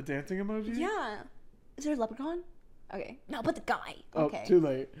 A dancing emoji? Yeah. Is there a leprechaun? Okay. No, but the guy. Okay. Oh, too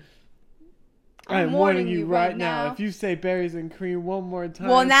late. I'm warning you right now. If you say berries and cream one more time,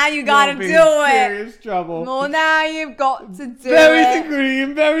 well, now you gotta do it. Serious trouble. Well, now you've got to do berries it. And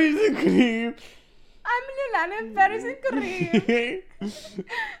cream. Berries and cream. I'm Lilana. Berries and cream.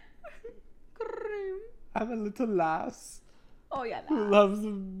 Cream. I'm a little lass. Oh yeah. Who loves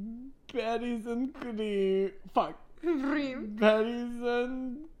berries and cream? Fuck. Cream. Berries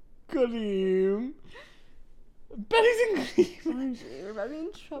and cream. Berries and cream. You're about to be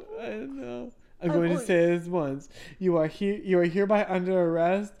in trouble. I know. I'm going to say this once. You are hereby under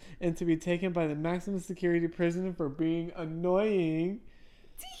arrest and to be taken by the maximum security prison for being annoying.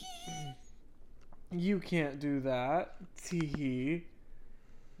 You can't do that. Tee.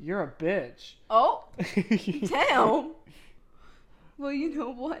 You're a bitch. Oh. Damn. Well, you know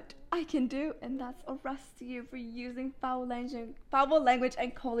what I can do, and that's arrest you for using foul language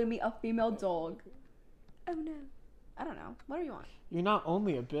and calling me a female dog. Oh no. I don't know. What do you want? You're not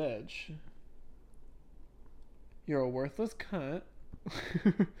only a bitch. You're a worthless cunt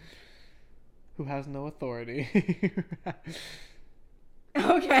who has no authority.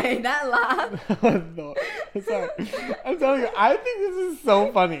 Okay, that laugh. No, sorry. I'm telling you, I think this is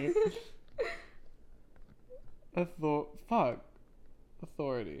so funny.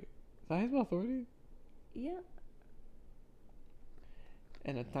 Authority. Is that how you spell authority? Yeah.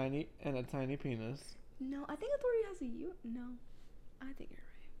 And a tiny penis. No, I think authority has a U. No, I think you're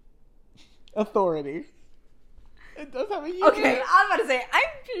right. Authority. It does have a U. Okay, I'm about to say, I'm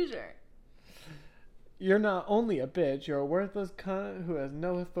pretty sure. You're not only a bitch, you're a worthless cunt who has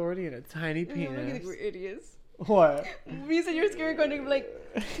no authority and a tiny penis. I think we're idiots. What? You said you're scared going to be like,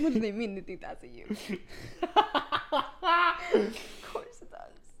 what do they mean to think that's a U? Of course it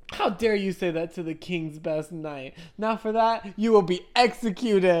does. How dare you say that to the king's best knight? Now for that, you will be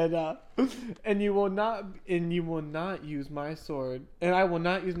executed. And you will not use my sword. And I will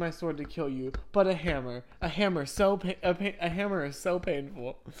not use my sword to kill you, but a hammer. A hammer is so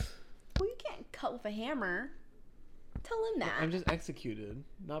painful. Well, you can't cut with a hammer. Tell him that. I'm just executed,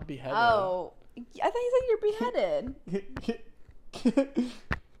 not beheaded. Oh. I thought you said you're beheaded.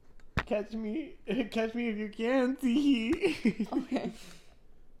 Catch me if you can. See. Okay.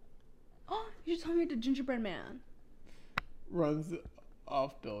 Oh, you should tell me the gingerbread man runs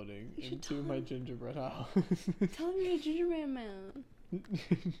off building into my gingerbread house. Tell me the gingerbread man.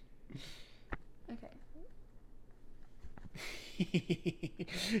 Okay.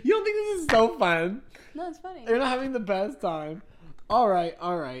 You don't think this is so fun? No, it's funny. You're not having the best time. All right.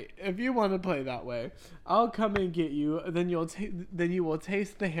 If you want to play that way, I'll come and get you. Then you will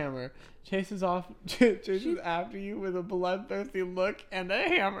taste the hammer. Chases after you with a bloodthirsty look and a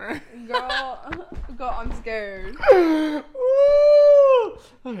hammer. Girl, I'm scared.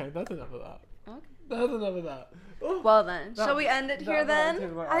 Okay, that's enough of that. Okay. That's enough of that. Well then, shall we end it here then?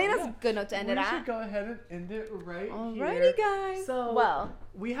 I think that's a good note to end it at. We should go ahead and end it right here. Alrighty, guys. So, well,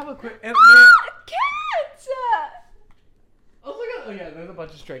 we have a quick... Cat! Oh, look at... Oh, yeah, there's a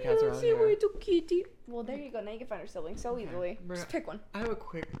bunch of stray cats around here. Little kitty. Well, there you go. Now you can find her sibling so easily. Just pick one. I have a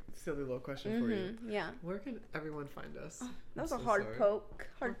quick, silly little question for you. Yeah. Where can everyone find us? That was a hard poke.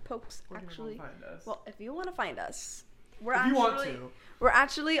 Hard pokes, actually. Where can everyone find us? Well, if you want to find us, we're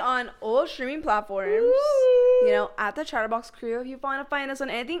actually on all streaming platforms. Woo! You know, at the Chatterbox Crew. If you want to find us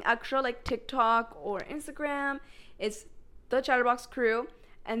on anything extra like TikTok or Instagram, it's the Chatterbox Crew.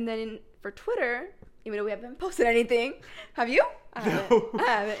 And then for Twitter, even though we haven't posted anything, have you? I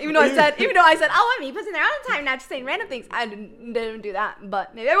haven't. Even though I said, oh, let me posting there all the time, not just saying random things. I didn't do that,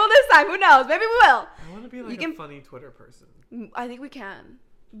 but maybe I will this time. Who knows? Maybe we will. I want to be like a funny Twitter person. I think we can.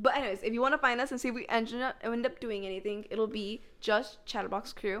 But anyways, if you want to find us and see if we end up doing anything, it'll be just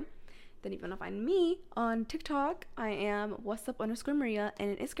Chatterbox Crew. Then if you want to find me on TikTok, I am whatsup_Maria,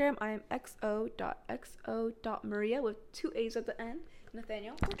 and in Instagram I am xo.xo.maria with 2 A's at the end.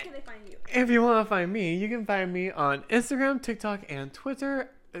 Nathaniel, where can they find you? If you want to find me, you can find me on Instagram, TikTok, and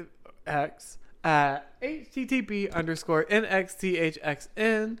Twitter X at http_nxthxn.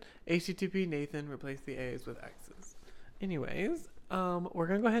 HTTP Nathan, replace the A's with X's. Anyways, we're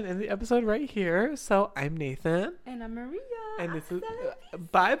gonna go ahead and end the episode right here. So I'm Nathan, and I'm Maria, and this is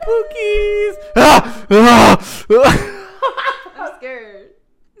bye, Pookies. I'm scared.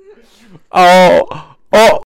 Oh.